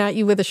running at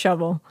you with a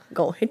shovel.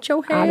 Go hit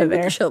your head Out of with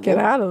there. the shovel. Get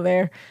out of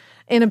there.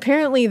 And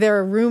apparently there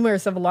are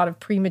rumors of a lot of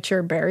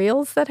premature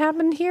burials that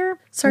happened here.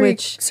 Sorry,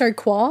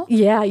 Qual?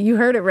 Yeah, you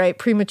heard it right,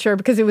 premature,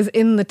 because it was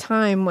in the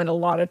time when a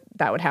lot of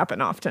that would happen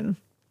often.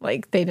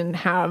 Like, they didn't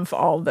have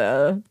all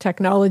the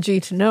technology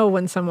to know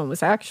when someone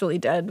was actually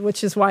dead,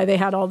 which is why they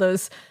had all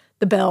those,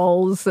 the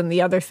bells and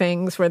the other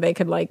things where they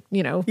could, like,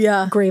 you know,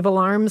 grave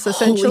alarms,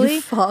 essentially. Holy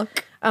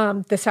fuck.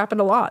 This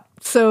happened a lot.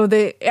 So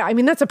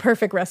that's a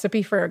perfect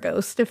recipe for a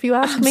ghost, if you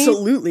ask me.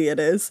 Absolutely it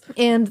is.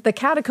 And the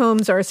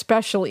catacombs are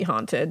especially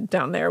haunted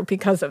down there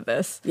because of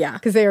this. Yeah.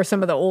 Because they are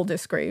some of the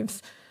oldest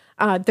graves.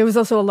 There was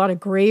also a lot of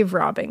grave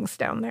robbings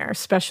down there,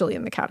 especially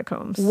in the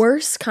catacombs.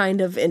 Worst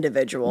kind of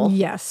individual.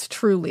 Yes,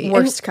 truly.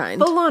 Worst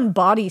kind. Full-on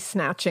body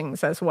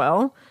snatchings as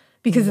well.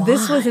 Because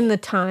this was in the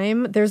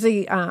time, there's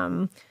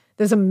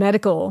a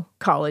medical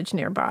college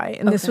nearby.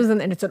 And this was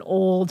and it's an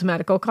old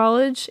medical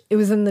college. It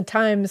was in the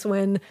times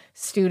when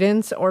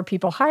students or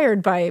people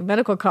hired by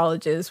medical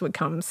colleges would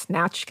come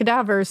snatch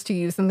cadavers to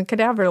use in the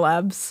cadaver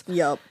labs.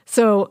 Yep.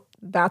 So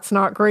that's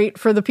not great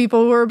for the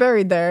people who were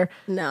buried there.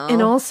 No.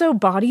 And also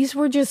bodies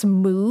were just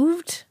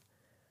moved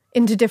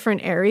into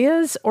different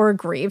areas, or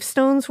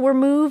gravestones were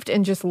moved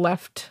and just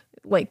left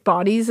like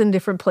bodies in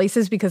different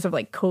places because of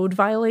like code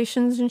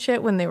violations and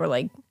shit when they were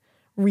like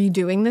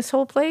redoing this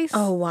whole place.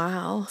 Oh,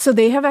 wow. So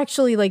they have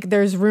actually like,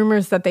 there's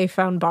rumors that they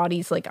found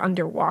bodies like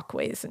under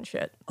walkways and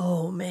shit.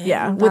 Oh, man.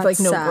 Yeah. With like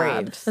no sad.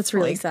 graves. That's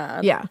really like,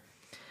 sad. Yeah.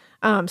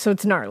 So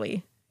it's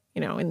gnarly,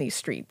 you know, in these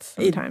streets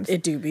sometimes.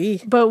 It do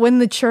be. But when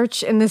the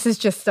church, and this is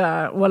just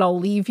what I'll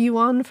leave you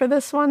on for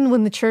this one,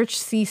 when the church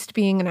ceased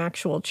being an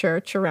actual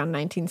church around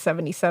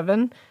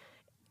 1977,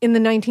 in the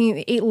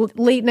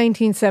late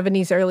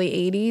 1970s,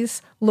 early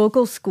 80s,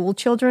 local school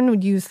children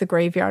would use the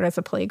graveyard as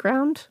a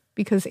playground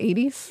because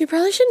 80s. You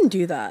probably shouldn't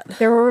do that.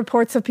 There were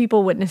reports of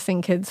people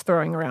witnessing kids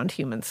throwing around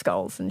human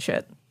skulls and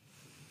shit.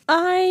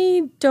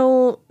 I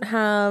don't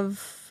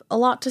have a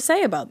lot to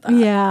say about that.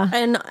 Yeah.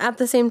 And at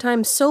the same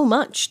time, so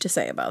much to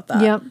say about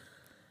that. Yep.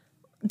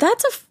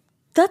 That's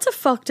a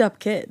fucked up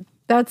kid.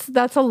 That's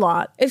a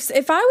lot.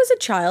 If I was a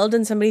child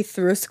and somebody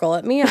threw a skull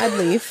at me, I'd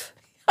leave.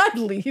 I'd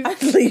leave.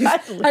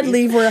 I'd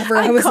leave wherever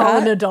I was call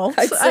at. an adult.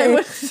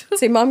 I'd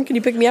say, Mom, can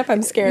you pick me up?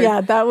 I'm scared. Yeah,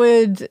 that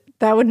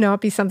would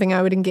not be something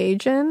I would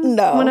engage in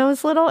when I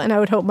was little, and I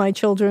would hope my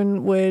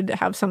children would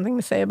have something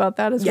to say about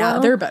that as well.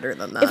 Yeah, they're better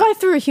than that. If I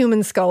threw a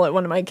human skull at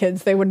one of my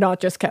kids, they would not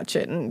just catch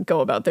it and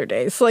go about their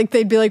days. Like,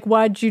 they'd be like,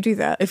 why'd you do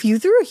that? If you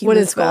threw a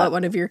human skull at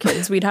one of your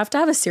kids, we'd have to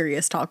have a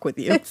serious talk with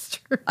you. It's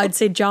true. I'd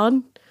say,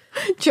 John,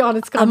 it's gone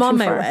too far. I'm on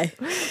my way.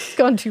 It's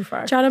gone too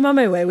far. John, I'm on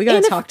my way. We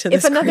got to talk to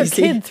this If another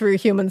crazy kid threw a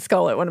human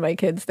skull at one of my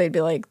kids, they'd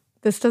be like,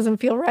 this doesn't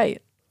feel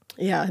right.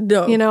 Yeah,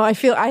 no. You know, I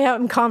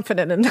am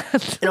confident in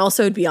that. And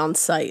also it'd be on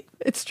site.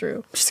 It's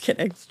true. Just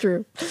kidding. It's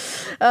true.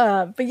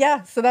 But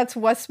yeah, so that's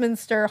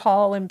Westminster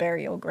Hall and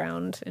Burial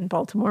Ground in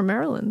Baltimore,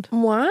 Maryland.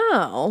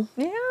 Wow.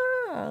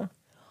 Yeah.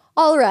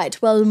 All right.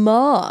 Well,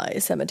 my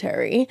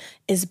cemetery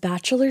is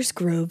Bachelor's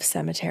Grove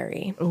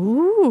Cemetery.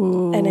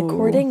 Ooh. And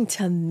according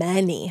to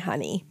many,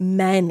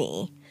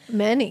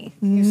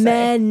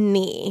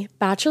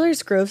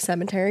 Bachelor's Grove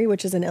Cemetery,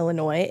 which is in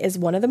Illinois, is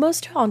one of the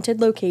most haunted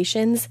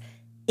locations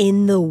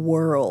in the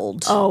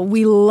world. Oh,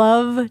 we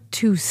love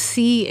to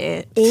see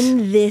it.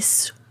 In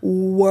this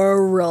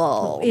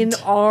world. In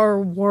our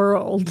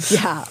world.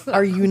 Yeah,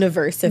 our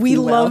universe, if we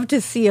you will. love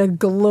to see a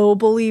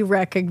globally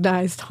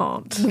recognized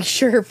haunt. We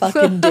sure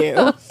fucking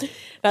do.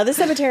 Now, this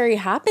cemetery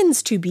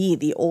happens to be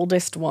the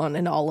oldest one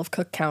in all of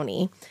Cook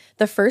County.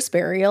 The first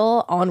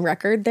burial on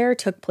record there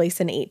took place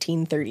in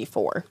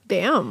 1834.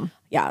 Damn.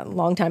 Yeah, a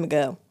long time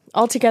ago.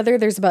 Altogether,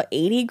 there's about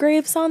 80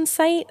 graves on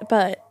site,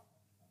 but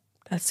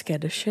That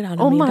scared the shit out of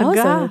Oh me. my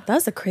God. That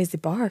was a crazy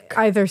bark.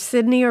 Either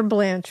Sydney or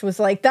Blanche was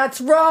like,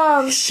 that's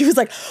wrong. She was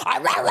like,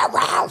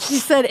 She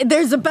said,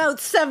 there's about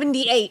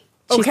 78.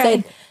 she Okay.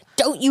 said,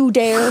 don't you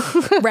dare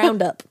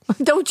round up.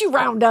 Don't you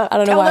round up. I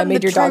don't know Tell why I them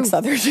made the your dog truth.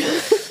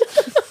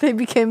 Southern. They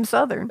became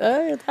Southern.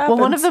 It Well,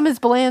 one of happens. them is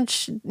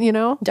Blanche,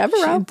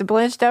 Devereaux.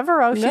 Blanche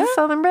Devereaux. She's Yeah.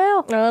 Southern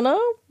Belle, I don't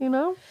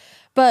know. .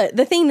 But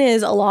the thing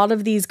is, a lot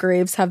of these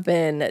graves have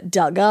been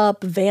dug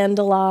up,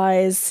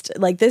 vandalized.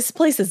 Like, this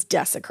place is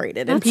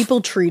desecrated, and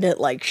people treat it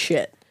like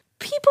shit.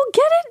 People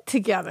get it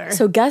together.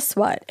 So guess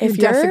what? You're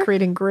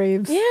desecrating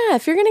graves. Yeah,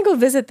 if you're going to go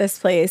visit this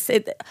place,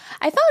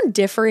 I found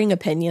differing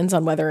opinions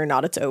on whether or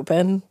not it's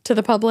open to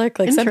the public.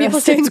 Like, some people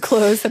say it's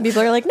closed. Some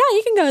people are like, no,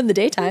 you can go in the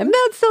daytime. No,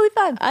 it's totally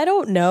fine. I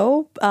don't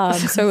know.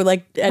 So,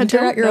 like, enter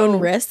at your own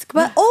risk,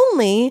 but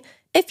only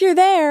if you're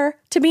there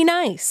to be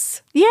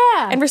nice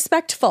Yeah. and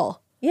respectful.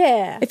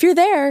 yeah. If you're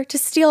there to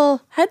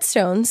steal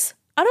headstones,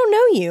 I don't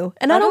know you,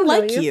 and I don't know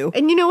like you.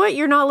 And you know what?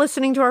 You're not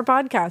listening to our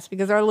podcast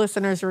because our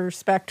listeners are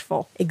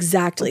respectful.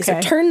 Exactly.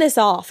 Okay. So turn this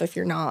off if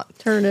you're not.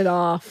 Turn it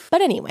off.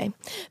 But anyway,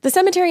 the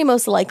cemetery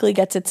most likely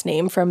gets its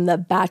name from the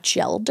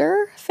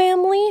Bachelor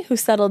family, who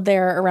settled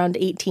there around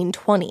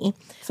 1820.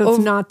 So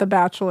it's not the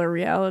Bachelor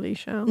reality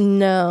show.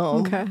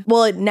 No. Okay.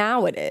 Well,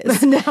 now it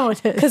is. Now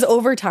it is. Because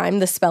over time,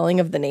 the spelling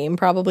of the name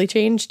probably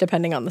changed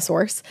depending on the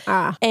source.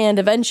 And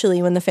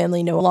eventually, when the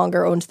family no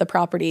longer owned the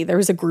property, there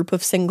was a group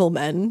of single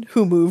men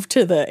who moved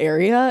to the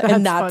area.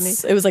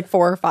 That's it was like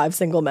 4 or 5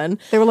 single men.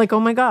 They were like, oh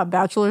my God,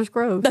 Bachelor's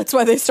Grove. That's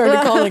why they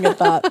started calling it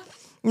that.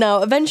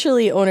 Now,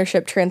 eventually,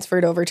 ownership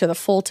transferred over to the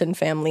Fulton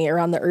family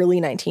around the early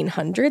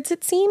 1900s,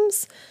 it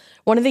seems.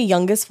 One of the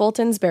youngest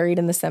Fultons buried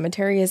in the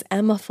cemetery is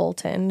Emma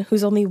Fulton,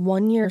 who's only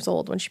 1 year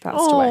old when she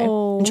passed away.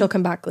 And she'll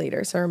come back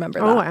later, so remember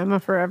that. Oh,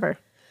 Emma forever.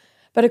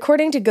 But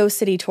according to Ghost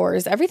City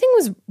Tours, everything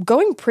was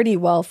going pretty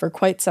well for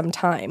quite some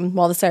time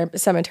while the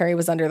cemetery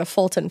was under the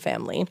Fulton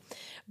family.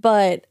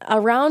 But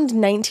around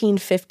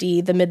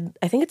 1950,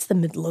 I think it's the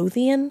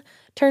Midlothian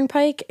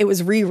Turnpike, it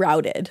was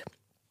rerouted.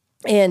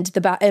 And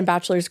and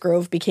Bachelor's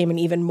Grove became an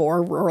even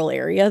more rural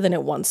area than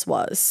it once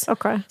was.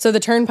 Okay. So the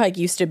turnpike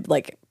used to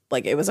like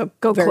it was a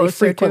very closer to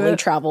frequently it.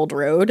 traveled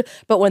road,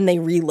 but when they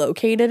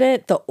relocated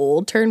it, the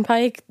old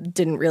turnpike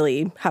didn't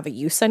really have a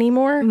use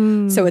anymore.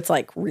 So it's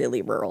like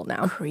really rural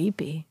now.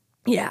 Creepy.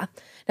 Yeah.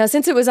 Now,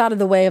 since it was out of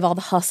the way of all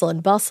the hustle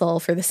and bustle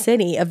for the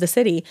city,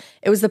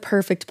 it was the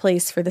perfect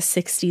place for the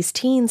 60s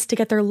teens to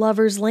get their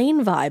Lover's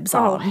Lane vibes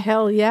Oh, on.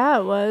 hell yeah,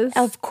 it was.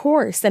 Of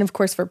course. And of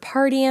course, for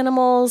party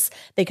animals,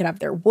 they could have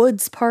their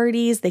woods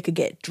parties. They could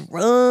get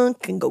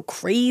drunk and go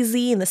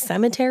crazy in the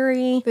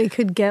cemetery. They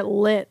could get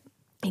lit.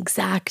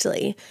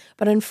 Exactly.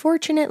 But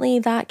unfortunately,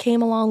 that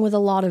came along with a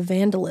lot of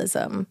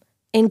vandalism,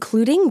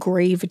 including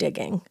grave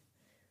digging.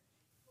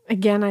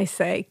 Again, I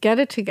say, get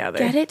it together.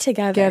 Get it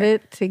together. Get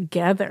it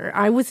together.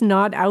 I was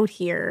not out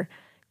here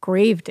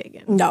grave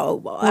digging.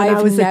 No, I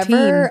I've was a never,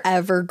 teen.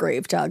 ever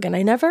grave dug, and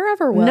I never,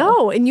 ever will.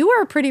 No, and you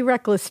were a pretty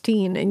reckless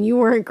teen, and you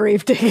weren't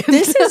grave digging.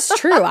 This is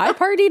true. I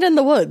partied in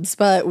the woods,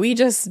 but we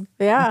just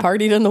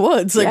partied in the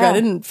woods. Like, I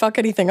didn't fuck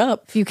anything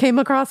up. If you came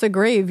across a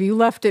grave, you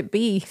left it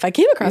be. If I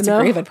came across a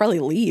grave, I'd probably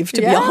leave,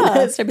 to be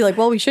honest. I'd be like,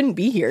 well, we shouldn't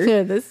be here.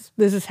 Yeah, this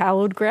is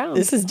hallowed ground.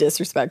 This is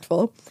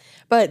disrespectful.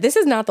 But this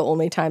is not the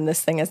only time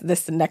this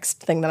next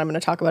thing that I'm going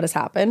to talk about has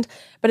happened.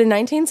 But in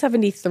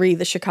 1973,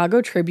 the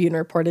Chicago Tribune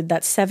reported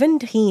that 7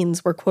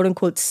 teens were quote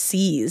unquote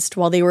seized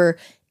while they were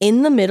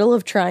in the middle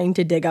of trying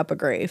to dig up a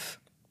grave.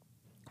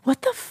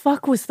 What the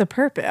fuck was the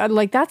purpose?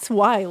 Like, that's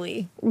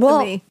wily to Well,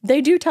 me. they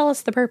do tell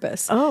us the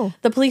purpose. Oh.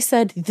 The police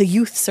said the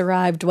youths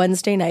arrived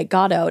Wednesday night,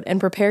 got out, and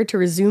prepared to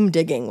resume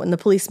digging when the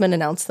policemen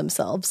announced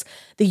themselves.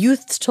 The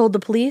youths told the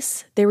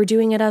police they were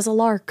doing it as a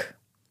lark,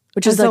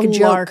 which is like a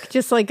joke. lark,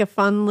 just like a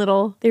fun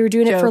little. They were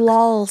doing it for joke.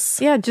 lols.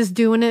 Yeah, just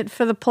doing it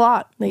for the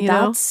plot. Like, you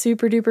know? that's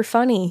super duper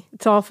funny.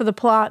 It's all for the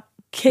plot.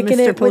 Kicking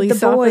Mr. it with the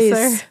Police boys,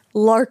 Officer.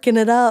 larking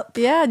it up.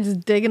 Yeah,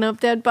 just digging up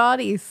dead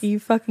bodies. Are you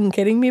fucking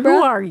kidding me, bro?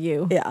 Who are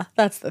you? Yeah,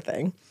 that's the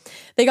thing.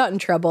 They got in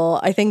trouble.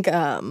 I think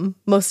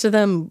most of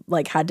them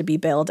like had to be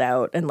bailed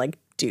out and like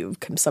do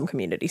some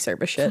community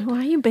service shit. Why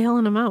are you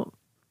bailing them out?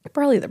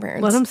 Probably the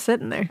parents. Let them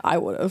sit in there. I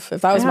would have.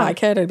 If that was my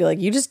kid, I'd be like,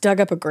 you just dug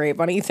up a grave.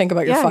 Why don't you think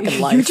about your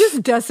fucking life? You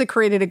just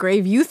desecrated a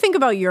grave. You think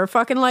about your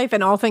fucking life,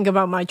 and I'll think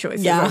about my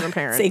choices as a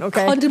parent. Say,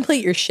 okay,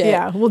 contemplate your shit.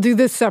 Yeah, we'll do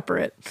this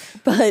separate.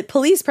 But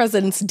police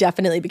presence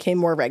definitely became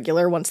more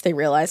regular once they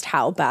realized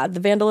how bad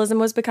the vandalism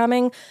was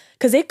becoming,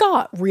 because it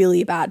got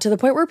really bad to the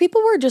point where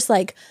people were just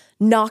like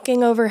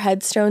knocking over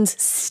headstones,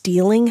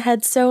 stealing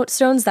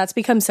headstones. That's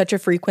become such a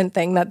frequent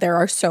thing that there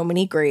are so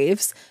many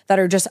graves that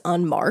are just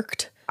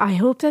unmarked. I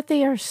hope that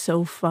they are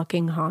so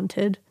fucking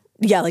haunted.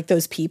 Yeah, like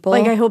those people.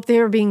 Like, I hope they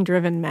are being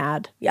driven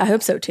mad. Yeah, I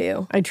hope so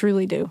too. I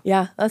truly do.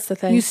 Yeah, that's the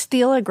thing. You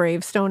steal a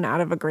gravestone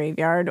out of a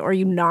graveyard, or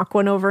you knock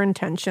one over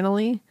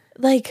intentionally,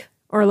 like,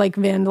 or like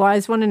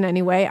vandalize one in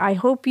any way. I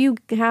hope you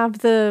have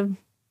the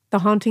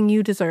haunting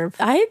you deserve.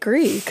 I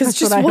agree. Because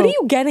just what are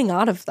you getting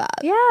out of that?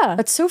 Yeah.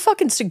 That's so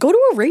fucking go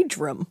to a rage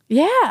room.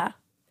 Yeah.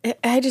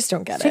 I just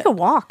don't get it. Take a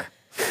walk.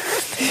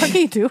 fuck are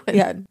you doing?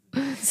 Yeah.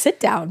 Sit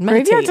down.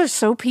 Meditate. Graveyards are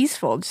so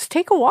peaceful. Just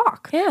take a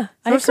walk. Yeah,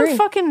 Throw some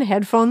fucking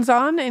headphones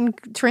on and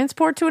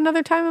transport to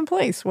another time and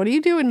place. What are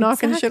you doing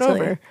knocking shit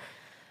over?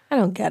 I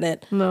don't get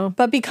it. No.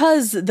 But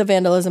because the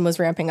vandalism was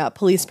ramping up,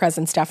 police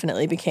presence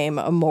definitely became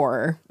a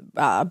more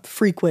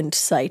frequent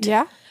sight.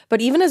 Yeah.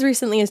 But even as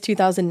recently as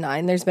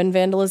 2009, there's been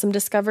vandalism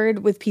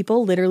discovered with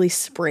people literally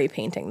spray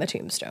painting the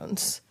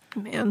tombstones.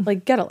 Man.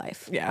 Like, get a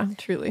life. Yeah,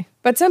 truly.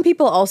 But some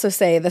people also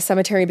say the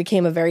cemetery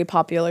became a very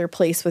popular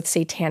place with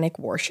satanic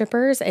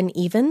worshippers and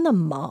even the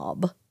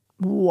mob.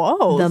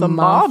 Whoa, the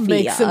mob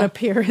makes an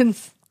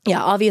appearance.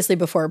 Yeah, obviously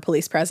before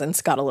police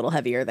presence got a little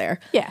heavier there.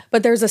 Yeah.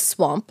 But there's a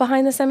swamp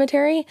behind the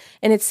cemetery,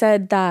 and it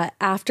said that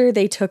after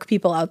they took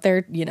people out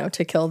there, you know,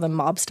 to kill them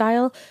mob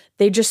style,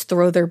 they just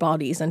throw their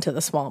bodies into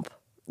the swamp.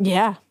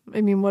 Yeah.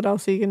 I mean, what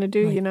else are you going to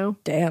do, you know?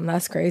 Damn,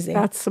 that's crazy.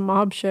 That's some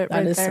mob shit right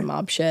there. That is some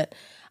mob shit.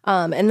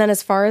 And then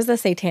as far as the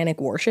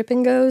satanic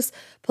worshiping goes,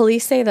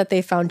 police say that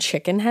they found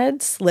chicken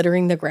heads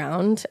littering the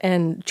ground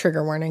and,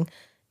 trigger warning,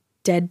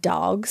 dead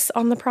dogs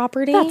on the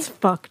property. That's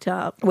fucked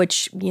up.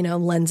 Which, you know,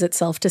 lends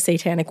itself to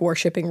satanic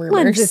worshiping rumors.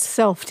 Lends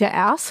itself to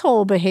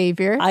asshole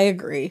behavior. I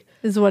agree.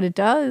 Is what it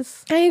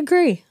does. I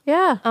agree.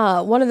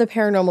 Yeah. One of the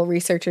paranormal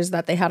researchers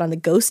that they had on the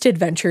Ghost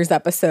Adventures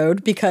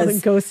episode,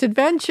 because the Ghost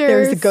Adventures. There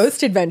was the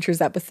Ghost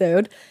Adventures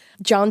episode.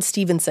 John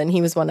Stevenson, he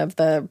was one of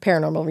the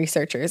paranormal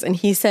researchers, and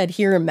he said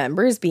he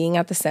remembers being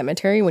at the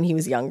cemetery when he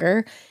was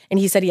younger, and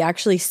he said he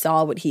actually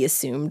saw what he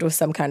assumed was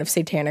some kind of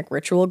satanic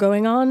ritual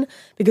going on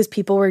because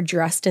people were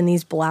dressed in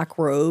these black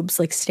robes,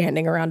 like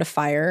standing around a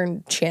fire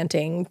and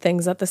chanting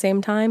things at the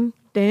same time.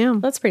 Damn.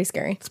 That's pretty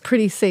scary. It's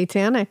pretty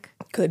satanic.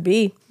 Could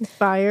be.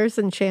 Fires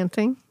and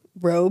chanting.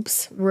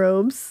 Robes.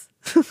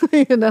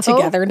 You know?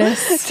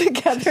 Togetherness.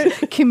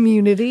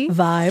 Community.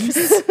 Vibes.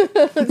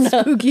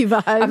 Spooky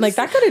vibes. I'm like,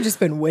 that could have just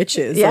been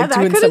witches. Yeah, like, that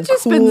doing could have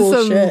just been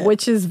some shit.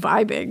 witches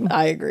vibing.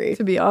 I agree.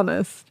 To be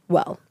honest.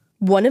 Well,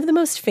 one of the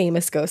most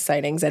famous ghost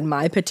sightings, and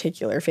my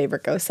particular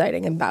favorite ghost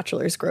sighting in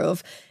Bachelor's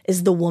Grove,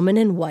 is the woman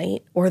in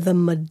white, or the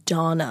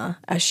Madonna,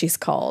 as she's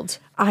called.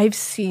 I've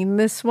seen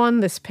this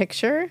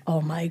picture.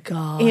 Oh my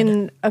God.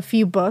 In a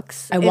few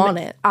books. I want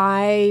it.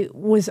 I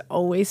was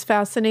always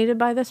fascinated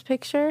by this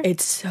picture.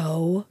 It's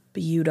so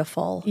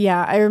beautiful.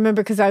 Yeah, I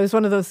remember because I was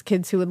one of those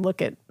kids who would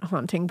look at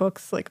haunting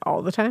books like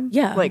all the time.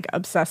 Yeah. Like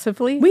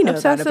obsessively. We know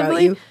that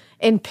about you.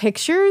 And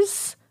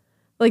pictures,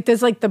 like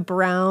there's like the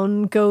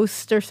brown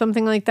ghost or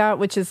something like that,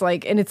 which is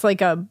like, and it's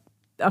like a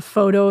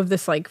photo of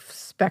this like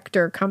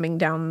specter coming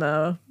down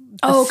the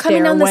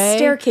coming down the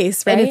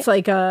staircase, right? And it's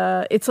like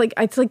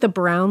the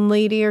brown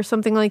lady or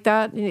something like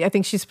that. I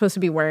think she's supposed to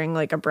be wearing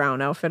like a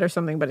brown outfit or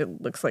something, but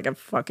it looks like a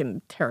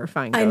fucking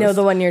terrifying ghost. I know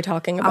the one you're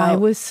talking about. I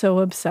was so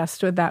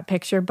obsessed with that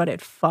picture, but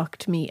it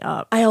fucked me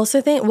up. I also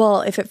think,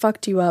 well, if it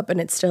fucked you up, and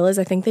it still is,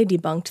 I think they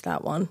debunked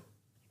that one.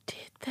 Did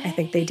they? I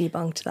think they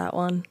debunked that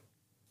one.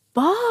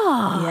 Fuck.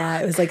 Yeah,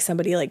 it was like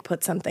somebody like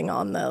put something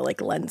on the like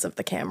lens of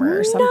the camera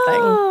or something.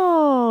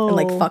 No. And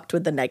like fucked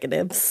with the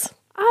negatives.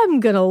 I'm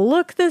going to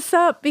look this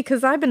up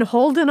because I've been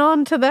holding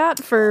on to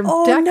that for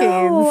decades.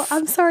 No.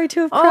 I'm sorry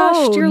to have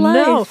crushed your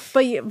life.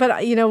 No.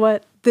 But you know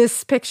what?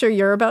 This picture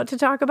you're about to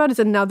talk about is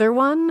another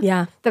one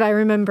that I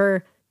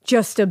remember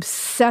just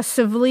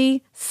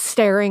obsessively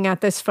staring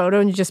at this photo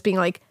and just being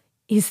like,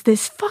 is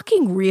this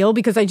fucking real?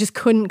 Because I just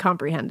couldn't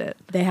comprehend it.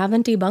 They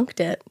haven't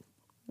debunked it.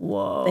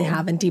 Whoa. They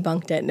haven't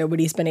debunked it.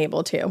 Nobody's been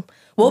able to.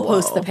 We'll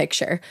post the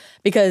picture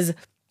because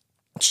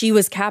she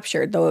was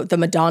captured. The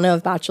Madonna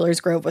of Bachelor's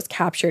Grove was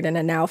captured in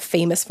a now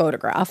famous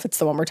photograph. It's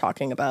the one we're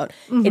talking about.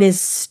 Mm-hmm. It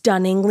is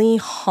stunningly,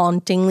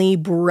 hauntingly,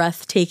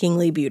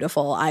 breathtakingly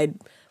beautiful. I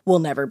will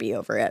never be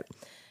over it.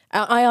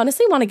 I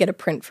honestly want to get a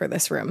print for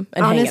this room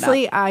and hang it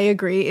up. I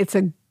agree. It's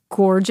a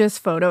gorgeous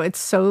photo.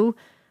 It's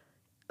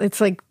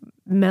like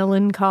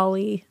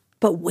melancholy.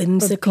 But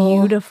whimsical.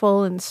 But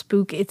beautiful and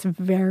spooky. It's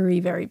very,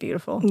 very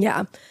beautiful.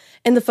 Yeah.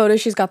 In the photo,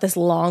 she's got this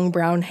long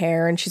brown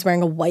hair and she's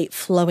wearing a white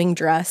flowing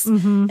dress.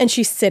 Mm-hmm. And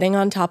she's sitting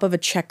on top of a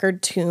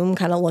checkered tomb,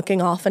 kind of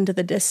looking off into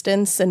the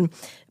distance. And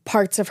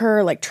parts of her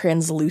are like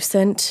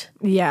translucent.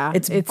 Yeah.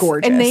 It's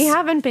gorgeous. And they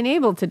haven't been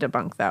able to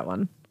debunk that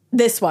one.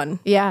 This one.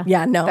 Yeah.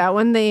 Yeah, no. That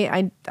one,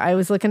 I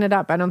was looking it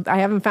up. I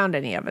haven't found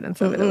any evidence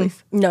of it, at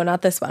least. No,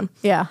 not this one.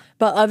 Yeah.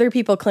 But other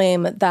people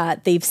claim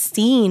that they've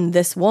seen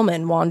this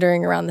woman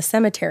wandering around the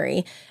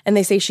cemetery, and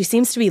they say she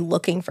seems to be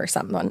looking for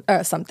something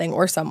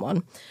or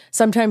someone.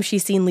 Sometimes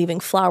she's seen leaving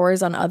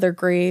flowers on other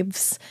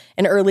graves.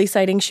 In early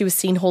sightings, she was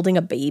seen holding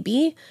a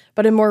baby,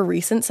 but in more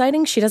recent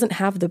sightings, she doesn't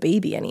have the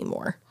baby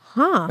anymore.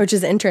 Huh. Which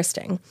is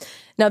interesting.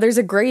 Now, there's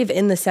a grave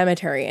in the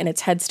cemetery, and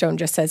its headstone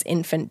just says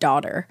infant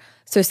daughter.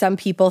 So some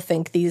people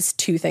think these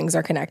two things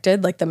are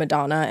connected, like the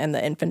Madonna and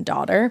the infant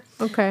daughter.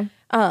 Okay.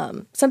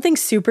 Something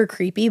super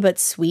creepy but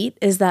sweet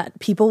is that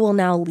people will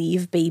now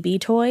leave baby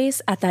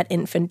toys at that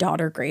infant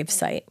daughter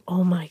gravesite.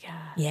 Oh my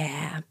God.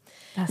 Yeah.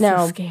 That's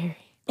so scary.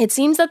 It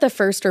seems that the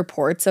first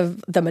reports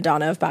of the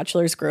Madonna of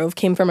Bachelor's Grove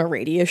came from a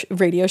radio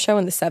show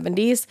in the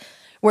 70s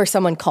where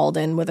someone called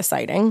in with a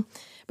sighting.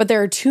 But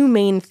there are two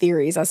main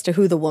theories as to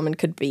who the woman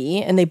could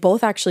be, and they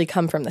both actually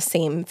come from the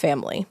same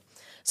family.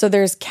 So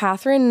there's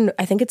Catherine,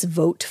 I think it's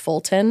Vogt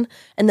Fulton,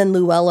 and then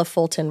Luella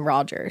Fulton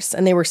Rogers,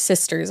 and they were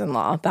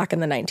sisters-in-law back in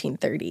the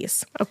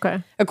 1930s.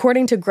 Okay.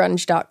 According to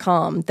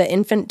grunge.com, the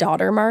infant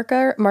daughter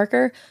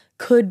marker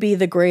could be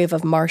the grave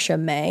of Marcia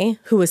May,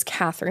 who was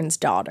Catherine's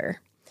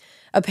daughter.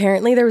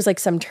 Apparently, there was like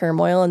some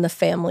turmoil in the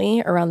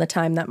family around the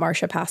time that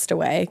Marcia passed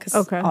away, because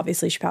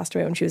obviously she passed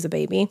away when she was a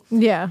baby.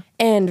 Yeah.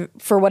 And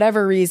for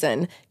whatever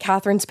reason,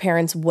 Catherine's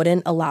parents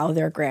wouldn't allow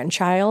their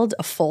grandchild,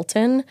 a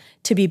Fulton,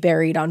 to be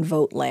buried on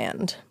Vogt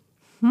land.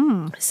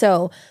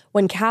 So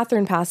when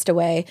Catherine passed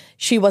away,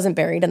 she wasn't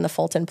buried in the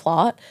Fulton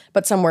plot,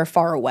 but somewhere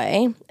far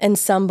away. And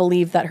some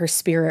believe that her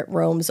spirit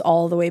roams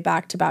all the way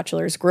back to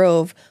Bachelor's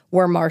Grove,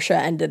 where Marcia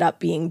ended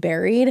up being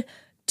buried,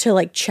 to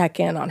like check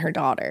in on her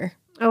daughter.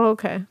 Oh,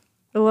 okay.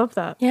 I love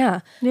that. Yeah.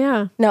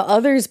 Yeah. Now,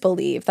 others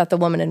believe that the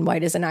woman in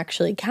white isn't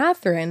actually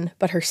Catherine,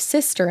 but her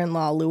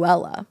sister-in-law,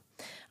 Luella.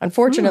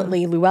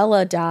 Unfortunately,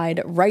 Luella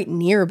died right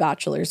near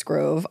Bachelor's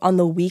Grove on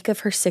the week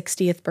of her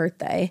 60th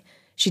birthday.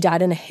 She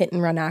died in a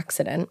hit-and-run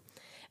accident,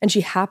 and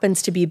she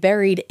happens to be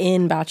buried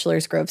in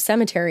Bachelor's Grove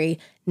Cemetery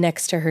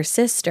next to her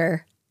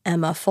sister,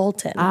 Emma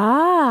Fulton.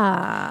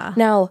 Ah.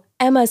 Now,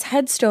 Emma's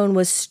headstone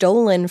was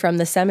stolen from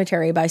the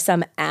cemetery by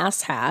some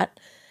asshat.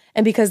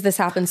 And because this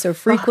happened so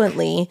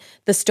frequently,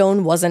 the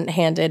stone wasn't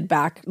handed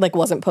back, like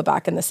wasn't put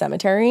back in the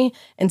cemetery.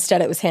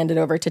 Instead, it was handed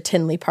over to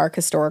Tinley Park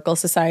Historical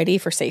Society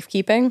for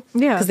safekeeping.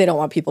 Yeah. Because they don't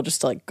want people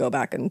just to like go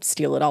back and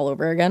steal it all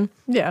over again.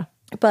 Yeah.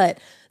 But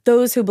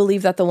those who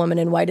believe that the woman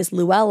in white is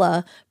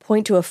Luella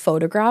point to a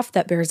photograph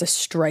that bears a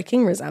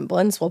striking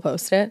resemblance. We'll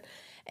post it.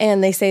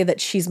 And they say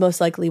that she's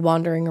most likely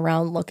wandering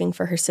around looking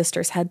for her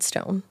sister's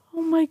headstone.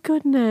 Oh my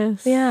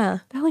goodness. Yeah.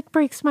 That like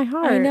breaks my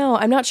heart. I know.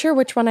 I'm not sure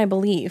which one I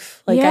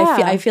believe. Like, Yeah.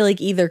 I feel like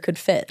either could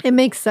fit. It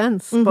makes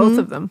sense, both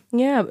of them.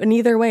 Yeah, and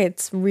either way,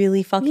 it's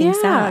really fucking Yeah,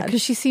 sad.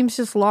 because she seems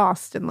just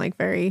lost and like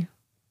very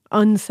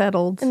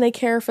unsettled. And they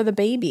care for the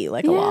baby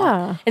like a Yeah.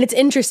 lot. And it's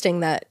interesting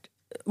that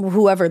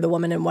whoever the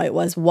woman in white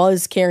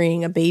was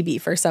carrying a baby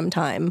for some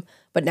time,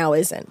 but now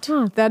isn't.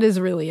 Huh, that is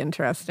really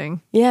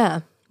interesting.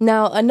 Yeah.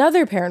 Now,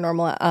 another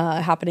paranormal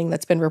happening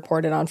that's been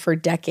reported on for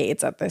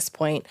decades at this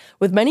point,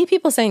 with many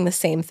people saying the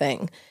same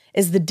thing,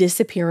 is the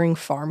disappearing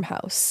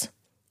farmhouse.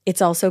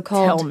 It's also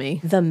called Tell me.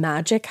 the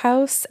Magic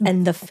House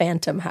and the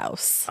Phantom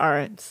House. All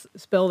right,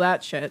 spill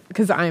that shit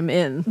because I'm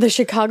in. The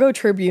Chicago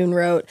Tribune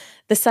wrote,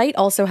 the site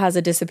also has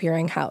a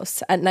disappearing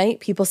house. At night,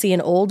 people see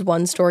an old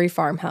one-story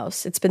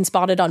farmhouse. It's been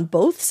spotted on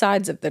both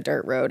sides of the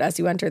dirt road as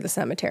you enter the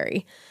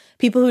cemetery.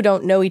 People who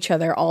don't know each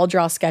other all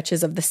draw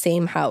sketches of the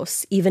same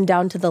house, even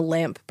down to the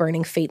lamp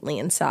burning faintly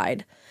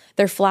inside.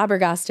 They're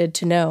flabbergasted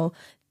to know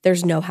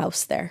there's no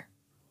house there.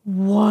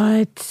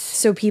 What?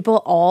 So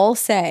people all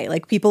say,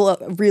 like people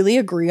really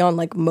agree on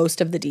like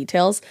most of the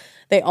details.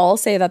 They all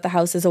say that the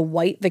house is a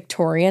white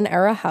Victorian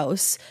era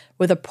house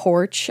with a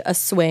porch, a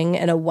swing,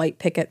 and a white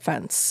picket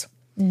fence.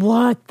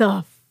 What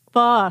the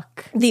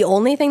fuck? The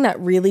only thing that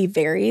really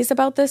varies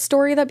about this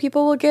story that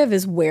people will give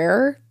is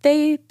where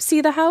they see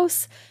the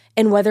house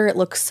and whether it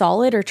looks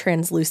solid or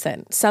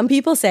translucent. Some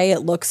people say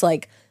it looks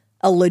like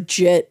a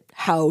legit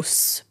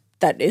house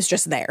that is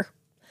just there.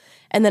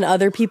 And then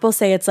other people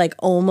say it's like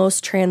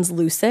almost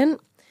translucent.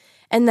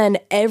 And then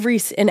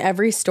in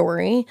every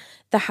story,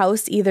 the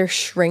house either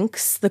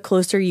shrinks the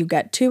closer you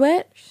get to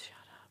it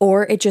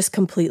or it just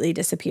completely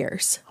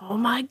disappears. Oh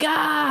my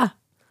God.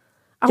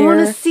 I want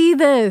to see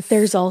this.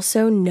 There's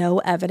also no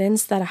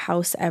evidence that a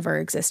house ever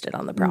existed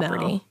on the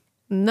property.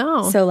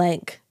 No. So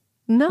like,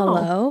 no.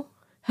 hello?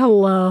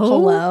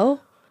 Hello?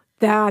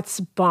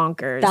 That's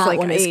bonkers. That like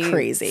one is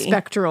crazy.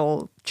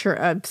 Spectral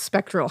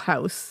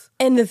house.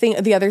 And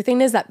the other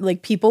thing is that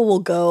like people will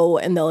go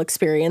and they'll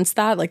experience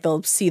that. Like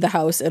they'll see the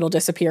house, it'll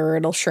disappear or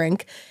it'll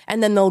shrink.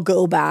 And then they'll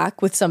go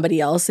back with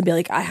somebody else and be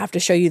like, I have to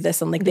show you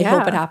this. And like they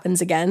hope it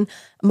happens again.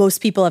 Most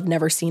people have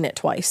never seen it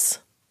twice.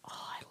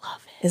 Oh, I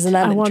love it. Isn't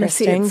that I interesting? want to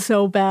see it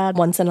so bad.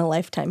 Once in a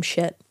lifetime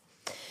shit.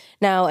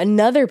 Now,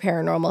 another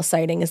paranormal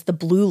sighting is the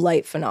blue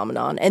light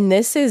phenomenon, and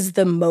this is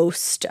the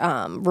most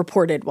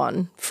reported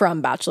one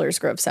from Bachelor's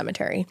Grove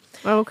Cemetery.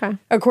 Oh, okay.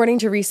 According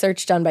to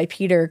research done by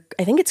Peter,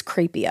 I think it's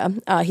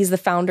Crapia, he's the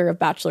founder of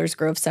Bachelor's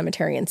Grove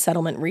Cemetery and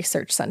Settlement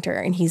Research Center,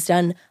 and he's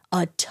done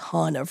a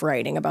ton of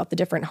writing about the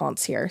different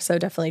haunts here, so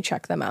definitely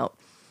check them out.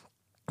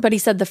 But he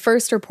said the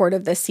first report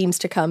of this seems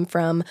to come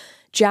from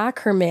Jack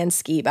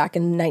Hermansky back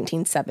in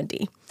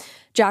 1970.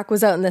 Jack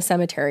was out in the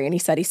cemetery and he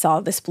said he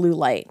saw this blue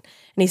light.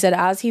 And he said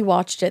as he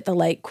watched it, the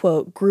light,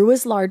 quote, grew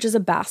as large as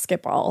a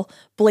basketball,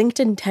 blinked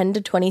in 10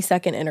 to 20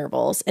 second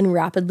intervals, and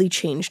rapidly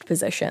changed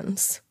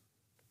positions.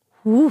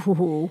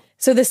 Ooh.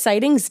 So the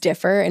sightings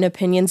differ and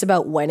opinions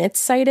about when it's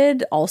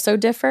sighted also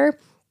differ.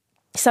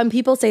 Some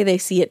people say they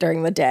see it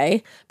during the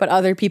day, but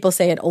other people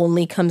say it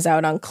only comes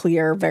out on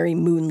clear, very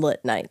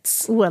moonlit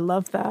nights. Ooh, I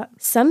love that.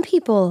 Some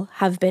people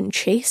have been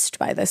chased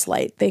by this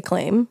light, they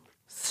claim.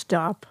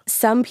 Stop.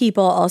 Some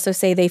people also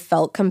say they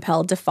felt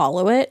compelled to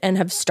follow it and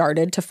have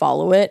started to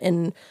follow it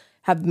and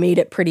have made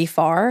it pretty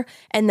far,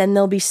 and then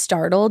they'll be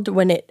startled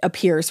when it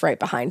appears right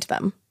behind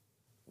them.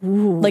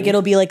 Ooh. Like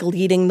it'll be like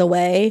leading the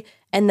way,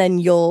 and then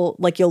you'll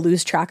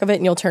lose track of it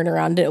and you'll turn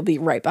around and it'll be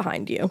right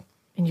behind you.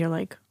 And you're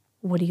like,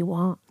 what do you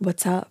want?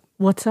 What's up?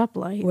 What's up,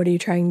 light? What are you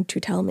trying to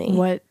tell me?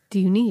 What do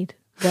you need?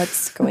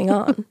 What's going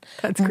on?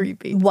 That's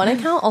creepy. One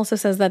account also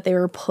says that they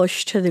were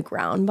pushed to the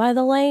ground by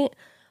the light,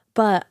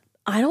 but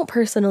I don't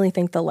personally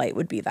think the light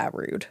would be that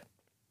rude.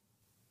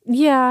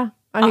 Yeah,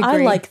 I agree.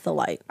 I like the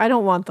light. I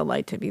don't want the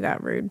light to be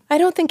that rude. I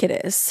don't think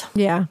it is.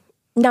 Yeah.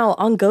 Now,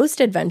 on Ghost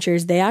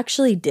Adventures, they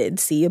actually did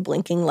see a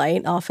blinking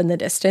light off in the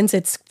distance.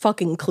 It's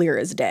fucking clear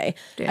as day.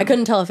 Damn. I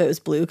couldn't tell if it was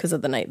blue because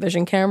of the night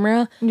vision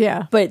camera.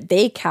 Yeah. But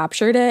they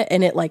captured it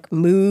and it like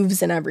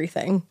moves and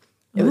everything.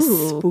 It was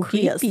Ooh,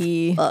 spooky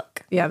creepy. as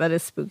fuck. Yeah, that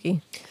is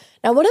spooky.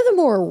 Now, one of the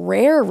more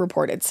rare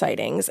reported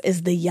sightings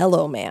is the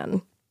Yellow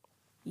Man.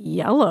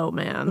 Yellow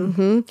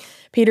Man.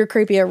 Peter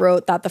Crepia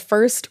wrote that the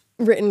first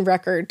written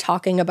record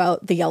talking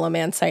about the Yellow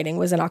Man sighting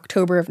was in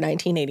October of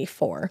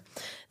 1984.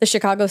 The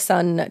Chicago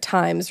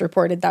Sun-Times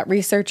reported that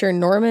researcher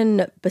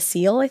Norman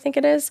Basile, I think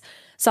it is,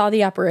 saw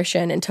the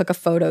apparition and took a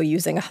photo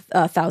using a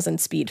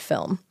 1,000-speed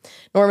film.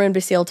 Norman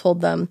Basile told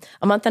them,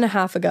 "A month and a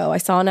half ago, I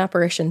saw an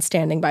apparition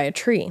standing by a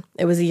tree.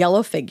 It was a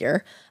yellow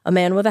figure, a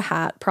man with a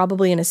hat,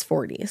 probably in his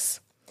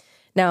 40s.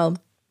 Now,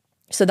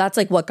 so that's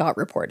like what got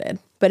reported.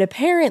 But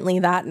apparently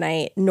that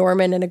night,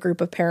 Norman and a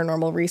group of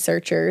paranormal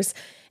researchers,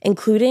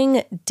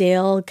 including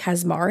Dale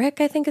Kaczmarek,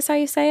 I think is how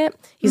you say it.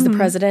 He's the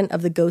president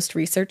of the Ghost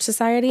Research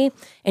Society.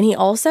 And he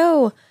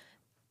also,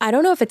 I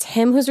don't know if it's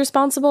him who's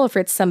responsible or if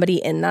it's somebody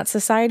in that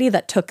society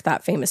that took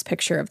that famous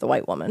picture of the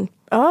white woman.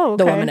 Oh,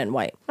 okay. The woman in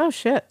white. Oh,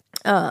 shit.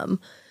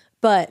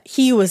 But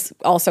he was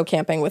also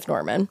camping with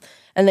Norman.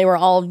 And they were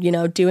all,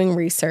 doing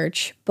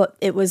research. But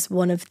it was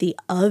one of the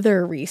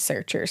other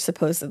researchers,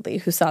 supposedly,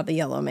 who saw the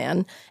Yellow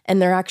Man.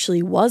 And there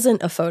actually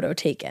wasn't a photo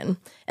taken.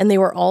 And they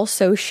were all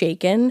so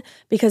shaken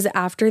because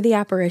after the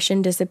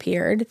apparition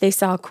disappeared, they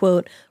saw,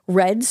 quote,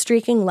 red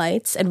streaking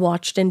lights and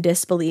watched in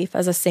disbelief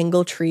as a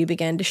single tree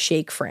began to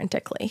shake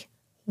frantically.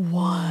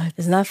 What?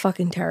 Isn't that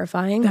fucking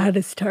terrifying? That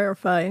is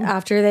terrifying.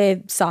 After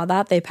they saw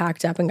that, they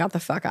packed up and got the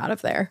fuck out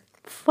of there.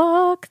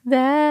 Fuck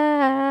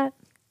that.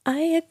 I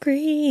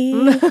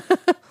agree.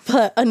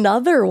 But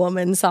another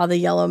woman saw the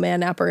Yellow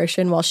Man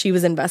apparition while she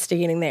was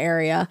investigating the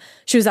area.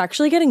 She was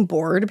actually getting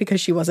bored because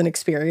she wasn't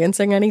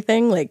experiencing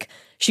anything. Like,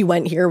 she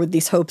went here with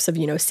these hopes of,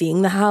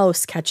 seeing the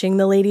house, catching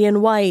the lady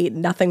in white.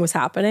 Nothing was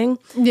happening.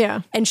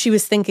 Yeah. And she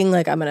was thinking,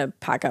 like, I'm going to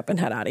pack up and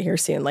head out of here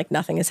soon. Like,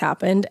 nothing has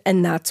happened.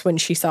 And that's when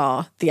she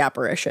saw the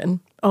apparition.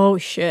 Oh,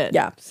 shit.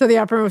 Yeah. So the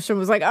apparition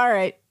was like, all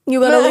right.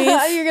 You want to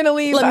leave? You're going to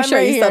leave. Let me I'm show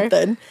right you here.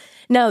 something.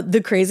 Now,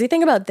 the crazy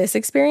thing about this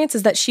experience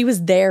is that she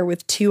was there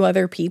with 2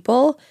 other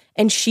people,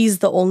 and she's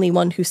the only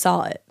one who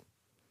saw it.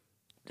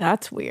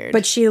 That's weird.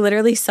 But she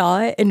literally saw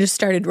it and just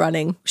started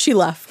running. She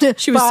left.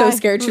 She was so Bye.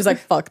 scared. She was like,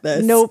 fuck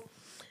this. Nope.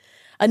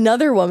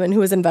 Another woman who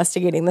was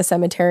investigating the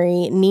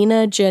cemetery,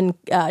 Nina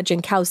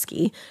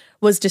Jankowski,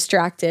 was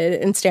distracted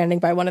and standing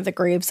by one of the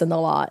graves in the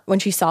lot when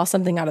she saw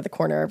something out of the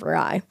corner of her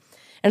eye.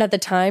 And at the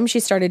time, she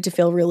started to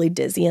feel really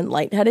dizzy and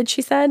lightheaded,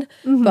 she said.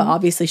 But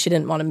obviously, she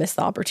didn't want to miss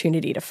the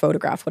opportunity to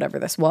photograph whatever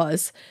this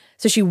was.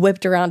 So she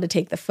whipped around to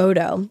take the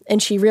photo.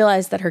 And she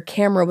realized that her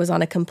camera was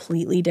on a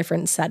completely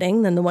different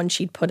setting than the one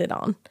she'd put it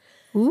on.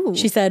 Ooh.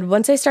 She said,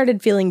 once I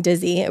started feeling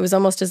dizzy, it was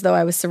almost as though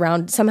I was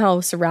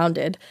somehow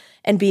surrounded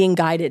and being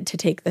guided to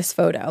take this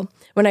photo.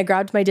 When I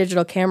grabbed my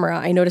digital camera,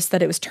 I noticed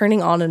that it was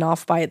turning on and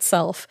off by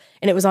itself.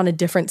 And it was on a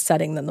different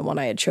setting than the one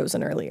I had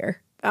chosen earlier.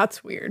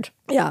 That's weird.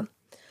 Yeah.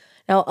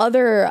 Now,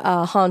 other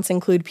haunts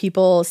include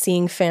people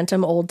seeing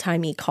phantom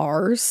old-timey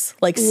cars,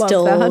 like Love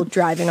still that.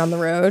 driving on the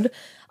road.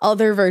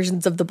 Other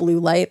versions of the blue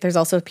light. There's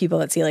also people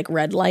that see like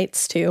red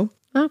lights too.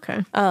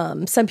 Okay.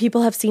 Some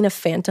people have seen a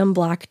phantom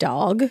black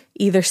dog,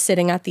 either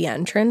sitting at the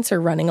entrance or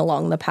running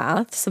along the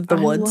paths of the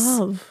woods. I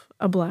love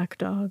a black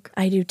dog.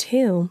 I do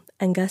too.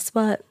 And guess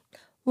what?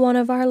 One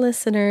of our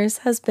listeners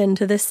has been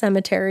to this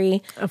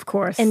cemetery Of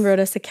course. and wrote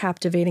us a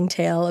captivating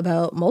tale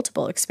about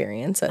multiple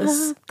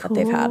experiences that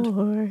they've had. Of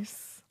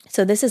course.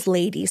 So this is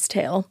Lady's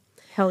tale.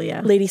 Hell yeah.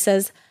 Lady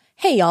says,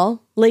 "Hey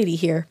y'all, Lady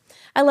here.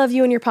 I love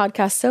you and your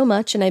podcast so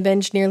much, and I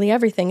binged nearly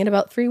everything in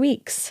about 3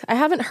 weeks. I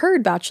haven't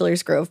heard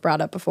Bachelor's Grove brought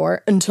up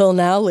before, until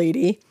now,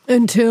 Lady,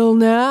 Until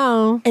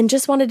now. and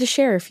just wanted to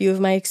share a few of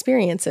my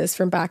experiences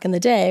from back in the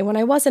day when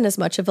I wasn't as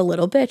much of a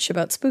little bitch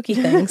about spooky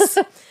things.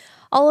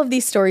 All of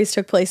these stories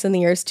took place in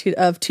the years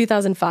of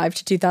 2005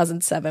 to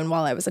 2007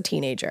 while I was a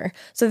teenager,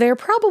 so they are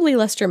probably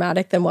less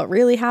dramatic than what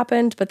really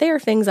happened, but they are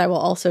things I will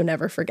also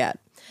never forget.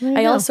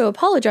 I also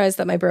apologize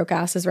that my broke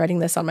ass is writing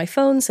this on my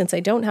phone since I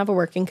don't have a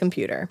working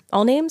computer.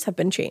 All names have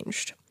been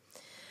changed."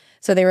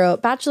 So they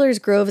wrote, Bachelor's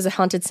Grove is a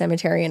haunted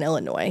cemetery in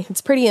Illinois. It's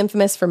pretty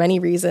infamous for many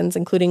reasons,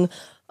 including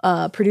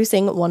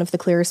producing one of the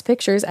clearest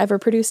pictures ever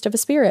produced of a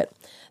spirit.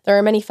 There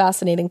are many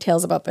fascinating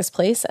tales about this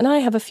place, and I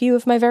have a few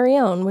of my very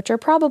own, which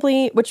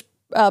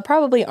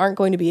probably aren't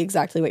going to be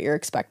exactly what you're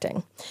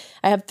expecting.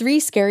 I have 3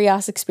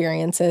 scary-ass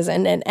experiences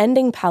and an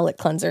ending palate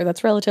cleanser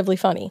that's relatively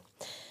funny.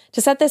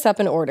 To set this up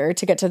in order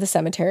to get to the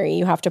cemetery,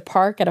 you have to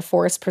park at a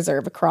forest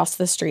preserve across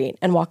the street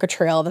and walk a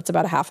trail that's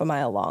about a half a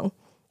mile long.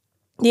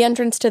 The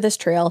entrance to this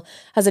trail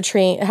has a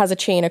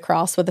chain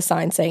across with a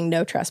sign saying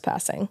no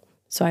trespassing.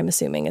 So I'm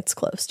assuming it's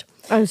closed.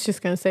 I was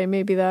just going to say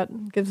maybe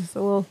that gives us a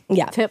little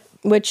tip.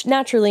 Which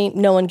naturally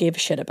no one gave a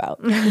shit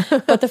about.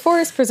 But the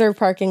Forest Preserve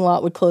parking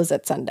lot would close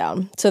at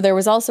sundown. So there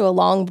was also a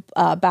long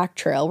back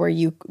trail where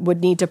you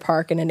would need to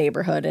park in a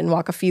neighborhood and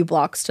walk a few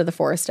blocks to the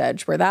forest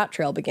edge where that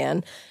trail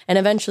began. And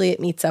eventually it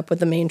meets up with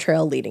the main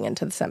trail leading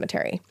into the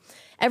cemetery.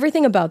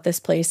 Everything about this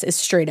place is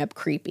straight up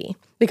creepy.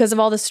 Because of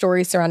all the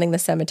stories surrounding the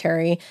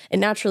cemetery, it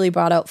naturally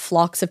brought out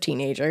flocks of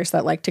teenagers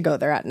that like to go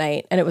there at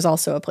night, and it was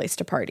also a place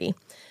to party.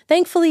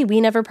 Thankfully,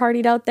 we never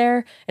partied out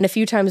there, and a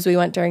few times we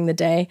went during the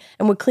day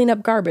and would clean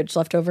up garbage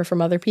left over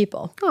from other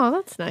people. Oh,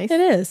 that's nice.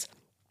 It is.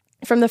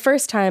 From the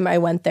first time I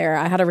went there,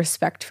 I had a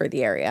respect for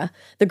the area.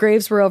 The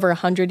graves were over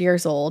 100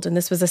 years old, and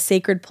this was a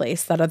sacred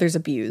place that others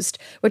abused,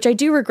 which I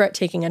do regret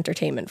taking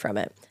entertainment from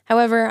it.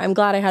 However, I'm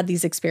glad I had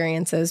these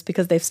experiences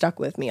because they've stuck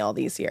with me all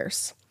these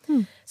years.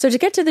 So to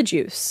get to the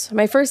juice,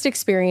 my first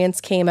experience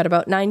came at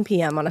about 9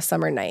 p.m. on a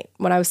summer night.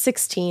 When I was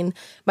 16,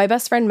 my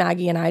best friend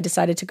Maggie and I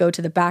decided to go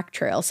to the back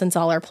trail since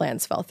all our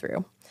plans fell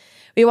through.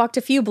 We walked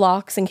a few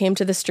blocks and came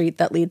to the street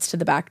that leads to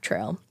the back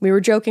trail. We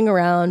were joking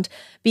around,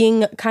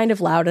 being kind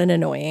of loud and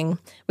annoying.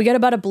 We get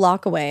about a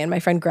block away and my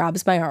friend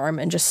grabs my arm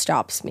and just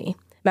stops me.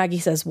 Maggie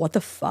says, "What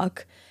the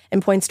fuck?"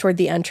 and points toward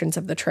the entrance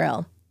of the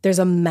trail. There's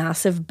a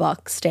massive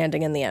buck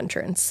standing in the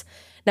entrance.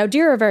 Now,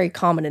 deer are very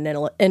common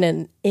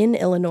in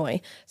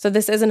Illinois, so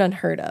this isn't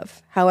unheard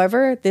of.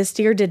 However, this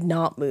deer did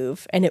not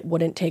move, and it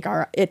wouldn't take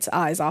its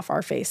eyes off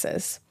our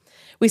faces.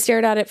 We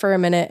stared at it for a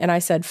minute, and I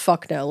said,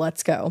 "Fuck no,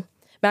 let's go."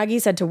 Maggie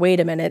said to wait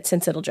a minute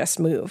since it'll just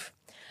move.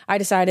 I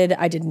decided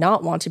I did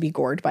not want to be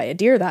gored by a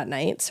deer that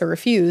night, so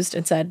refused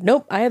and said,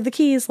 "Nope, I have the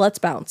keys, let's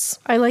bounce."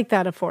 I like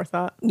that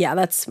aforethought. Yeah,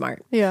 that's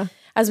smart. Yeah.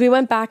 As we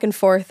went back and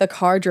forth, a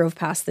car drove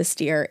past this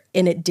deer,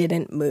 and it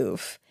didn't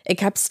move. It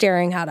kept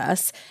staring at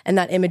us, and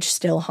that image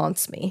still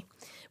haunts me.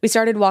 We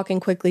started walking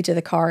quickly to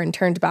the car and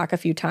turned back a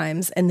few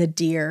times, and the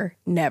deer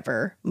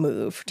never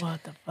moved.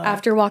 What the fuck?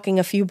 After walking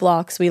a few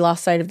blocks, we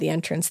lost sight of the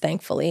entrance,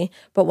 thankfully.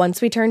 But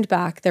once we turned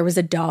back, there was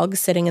a dog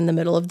sitting in the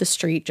middle of the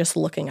street just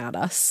looking at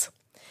us.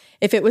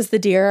 If it was the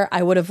deer,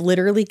 I would have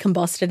literally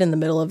combusted in the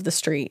middle of the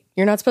street.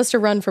 You're not supposed to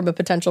run from a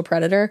potential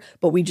predator,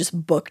 but we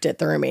just booked it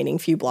the remaining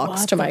few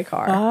blocks to my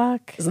car.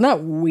 Fuck? Isn't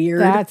that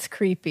weird? That's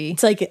creepy.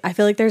 It's like, I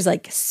feel like there's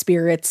like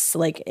spirits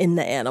like in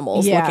the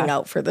animals looking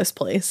out for this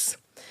place.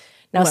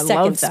 Now,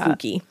 second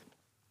spooky.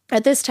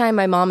 At this time,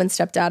 my mom and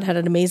stepdad had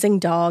an amazing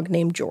dog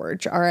named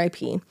George,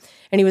 R.I.P.,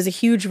 and he was a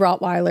huge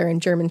Rottweiler and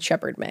German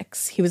Shepherd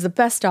mix. He was the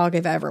best dog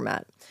I've ever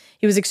met.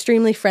 He was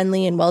extremely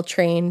friendly and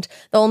well-trained.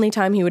 The only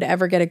time he would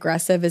ever get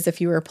aggressive is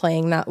if you were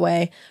playing that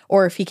way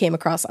or if he came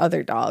across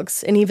other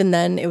dogs, and even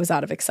then, it was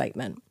out of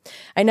excitement.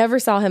 I never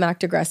saw him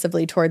act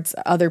aggressively towards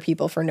other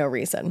people for no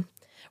reason.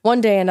 One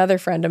day, another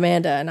friend,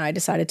 Amanda, and I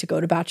decided to go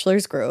to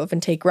Bachelor's Grove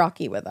and take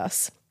Rocky with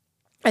us.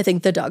 I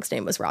think the dog's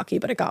name was Rocky,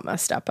 but it got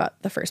messed up at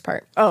the first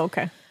part. Oh,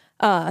 okay.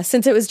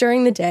 Since it was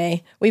during the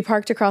day, we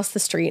parked across the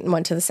street and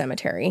went to the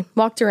cemetery,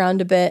 walked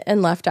around a bit,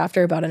 and left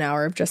after about an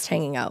hour of just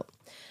hanging out.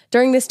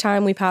 During this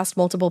time, we passed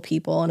multiple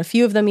people, and a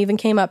few of them even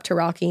came up to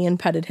Rocky and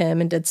petted him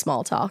and did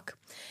small talk.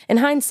 In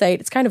hindsight,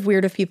 it's kind of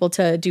weird of people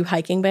to do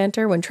hiking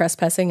banter when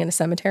trespassing in a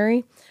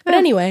cemetery. But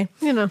anyway,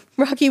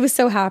 Rocky was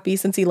so happy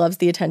since he loves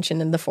the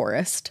attention in the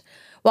forest.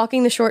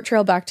 Walking the short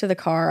trail back to the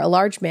car, a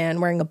large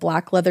man wearing a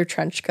black leather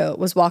trench coat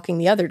was walking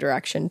the other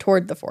direction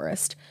toward the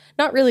forest.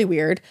 Not really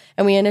weird,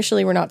 and we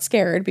initially were not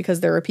scared because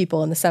there were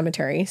people in the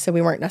cemetery, so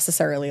we weren't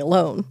necessarily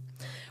alone.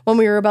 When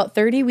we were about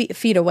 30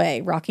 feet away,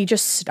 Rocky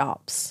just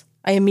stops.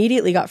 I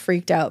immediately got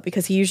freaked out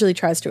because he usually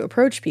tries to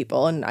approach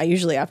people, and I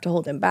usually have to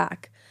hold him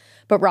back.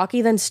 But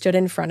Rocky then stood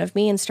in front of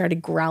me and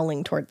started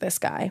growling toward this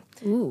guy.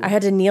 Ooh. I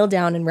had to kneel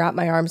down and wrap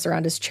my arms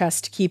around his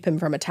chest to keep him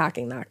from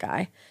attacking that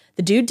guy.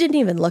 The dude didn't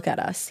even look at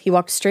us. He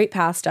walked straight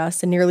past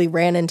us and nearly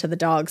ran into the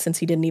dog since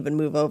he didn't even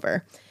move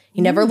over.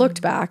 He never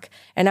looked back,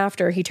 and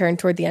after he turned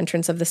toward the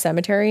entrance of the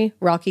cemetery,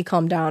 Rocky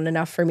calmed down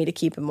enough for me to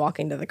keep him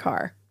walking to the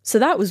car. So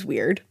that was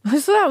weird.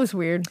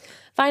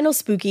 Final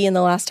spooky and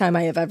the last time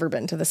I have ever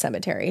been to the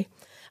cemetery.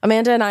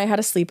 Amanda and I had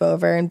a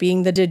sleepover, and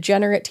being the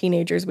degenerate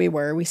teenagers we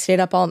were, we stayed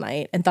up all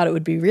night and thought it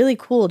would be really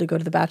cool to go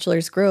to the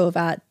Bachelor's Grove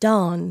at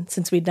dawn,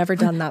 since we'd never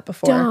done that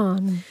before.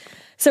 Dawn.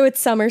 So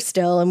it's summer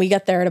still, and we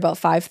get there at about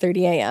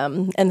 5:30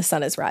 a.m., and the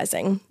sun is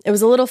rising. It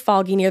was a little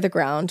foggy near the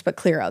ground, but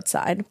clear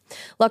outside.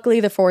 Luckily,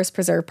 the Forest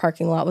Preserve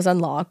parking lot was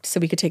unlocked, so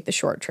we could take the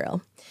short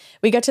trail.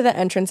 We get to the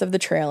entrance of the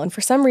trail, and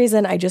for some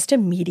reason, I just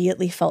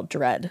immediately felt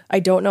dread. I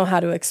don't know how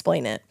to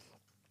explain it.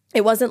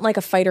 It wasn't like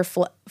a flight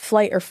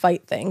or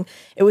fight thing.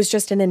 It was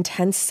just an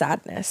intense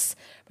sadness.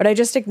 But I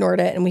just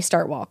ignored it, and we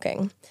start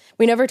walking.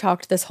 We never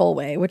talked this whole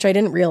way, which I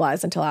didn't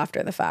realize until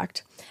after the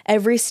fact.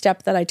 Every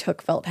step that I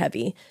took felt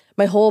heavy.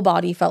 My whole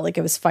body felt like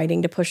it was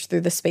fighting to push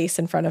through the space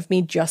in front of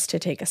me just to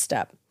take a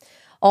step.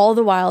 All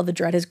the while, the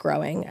dread is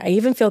growing. I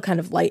even feel kind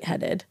of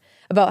lightheaded.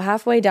 About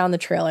halfway down the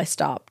trail, I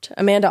stopped.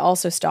 Amanda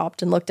also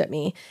stopped and looked at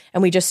me,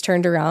 and we just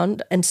turned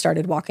around and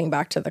started walking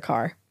back to the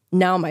car.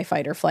 Now my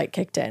fight or flight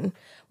kicked in.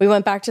 We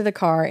went back to the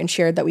car and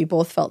shared that we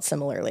both felt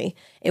similarly.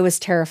 It was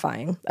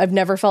terrifying. I've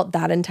never felt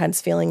that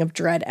intense feeling of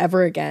dread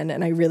ever again,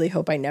 and I really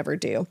hope I never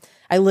do.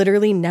 I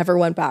literally never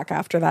went back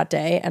after that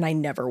day, and I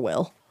never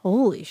will.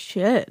 Holy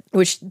shit.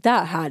 Which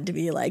that had to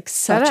be like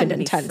such an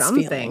intense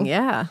feeling.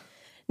 Yeah.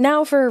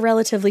 Now for a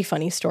relatively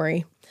funny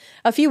story.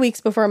 A few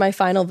weeks before my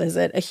final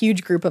visit, a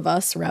huge group of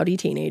us, rowdy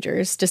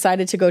teenagers,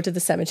 decided to go to the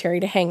cemetery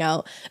to hang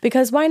out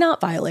because why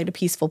not violate a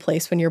peaceful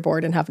place when you're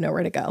bored and have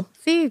nowhere to go?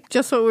 See,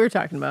 just what we were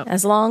talking about.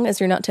 As long as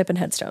you're not tipping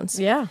headstones.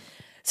 Yeah.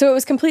 So it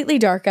was completely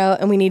dark out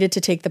and we needed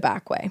to take the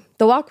back way.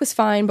 The walk was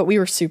fine, but we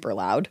were super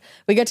loud.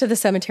 We get to the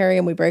cemetery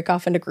and we break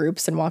off into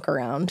groups and walk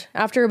around.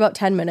 After about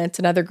 10 minutes,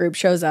 another group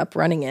shows up,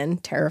 running in,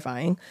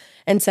 terrifying,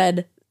 and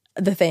said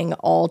the thing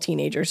all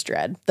teenagers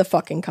dread. The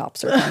fucking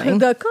cops are coming.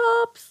 The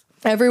cops.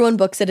 Everyone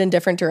books it in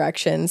different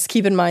directions.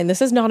 Keep in mind,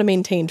 this is not a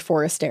maintained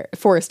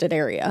forested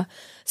area.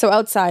 So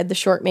outside the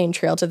short main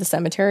trail to the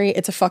cemetery,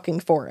 it's a fucking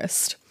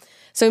forest.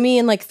 So me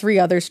and like 3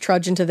 others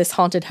trudge into this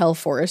haunted hell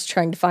forest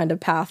trying to find a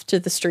path to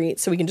the street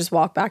so we can just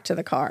walk back to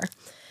the car.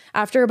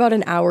 After about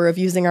an hour of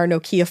using our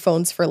Nokia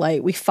phones for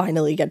light, we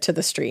finally get to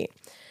the street.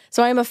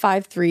 So I am a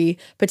 5'3",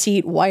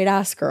 petite,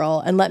 white-ass girl,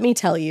 and let me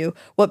tell you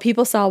what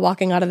people saw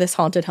walking out of this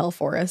haunted hell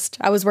forest.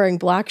 I was wearing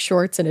black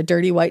shorts and a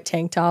dirty white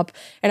tank top,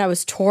 and I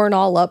was torn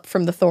all up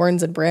from the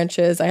thorns and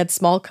branches. I had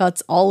small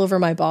cuts all over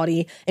my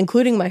body,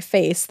 including my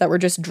face, that were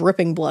just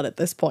dripping blood at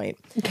this point.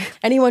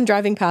 Anyone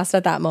driving past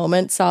at that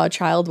moment saw a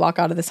child walk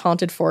out of this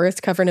haunted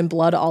forest covered in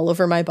blood all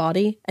over my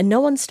body, and no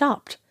one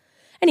stopped.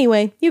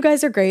 Anyway, you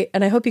guys are great,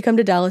 and I hope you come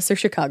to Dallas or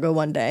Chicago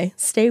one day.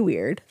 Stay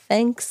weird.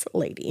 Thanks,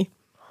 lady.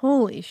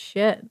 Holy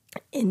shit.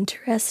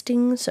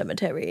 Interesting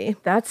cemetery.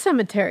 That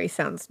cemetery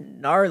sounds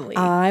gnarly.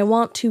 I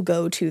want to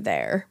go to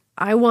there.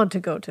 I want to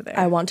go to there.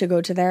 I want to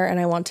go to there and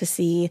I want to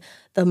see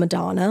the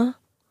Madonna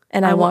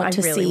and I want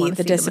to really see want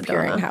to the see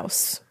disappearing Madonna.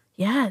 house.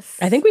 Yes.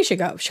 I think we should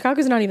go.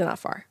 Chicago's not even that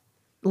far.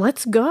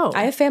 Let's go.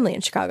 I have family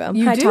in Chicago.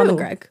 You Hi, do? Tom and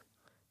Greg.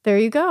 There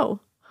you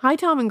go. Hi,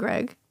 Tom and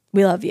Greg.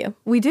 We love you.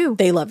 We do.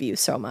 They love you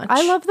so much.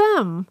 I love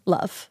them.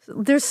 Love.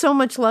 There's so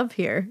much love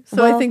here. So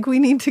Well, I think we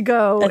need to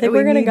go. I think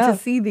we're going gonna to go.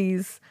 see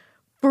these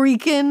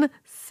freaking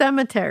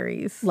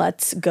cemeteries.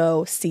 Let's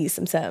go see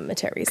some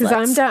cemeteries. Because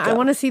I'm down. I go.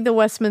 want to see the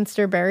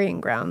Westminster burying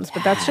grounds,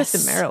 but that's just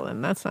in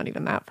Maryland. That's not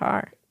even that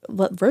far.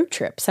 Road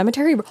trip.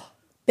 Cemetery.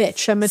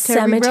 Bitch.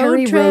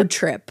 Cemetery road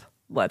trip.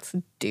 Let's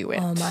do it.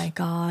 Oh my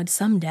God.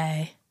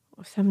 Someday.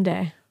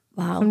 Someday.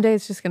 Wow. Someday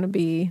it's just going to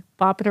be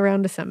bopping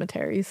around to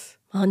cemeteries.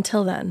 Well,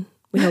 until then,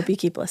 we hope you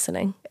keep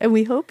listening. And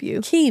we hope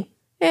you Keep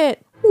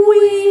it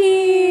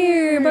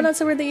weird. But not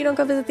so weird that you don't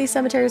go visit these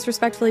cemeteries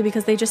respectfully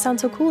because they just sound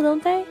so cool,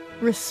 don't they?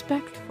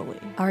 respectfully.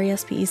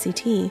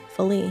 RESPECT,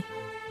 fully.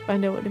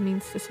 Find out what it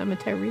means to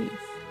cemeteries.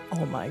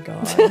 Oh my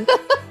God.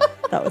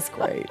 That was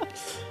great.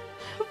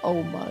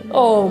 Oh my God.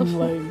 Oh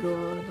my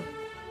God.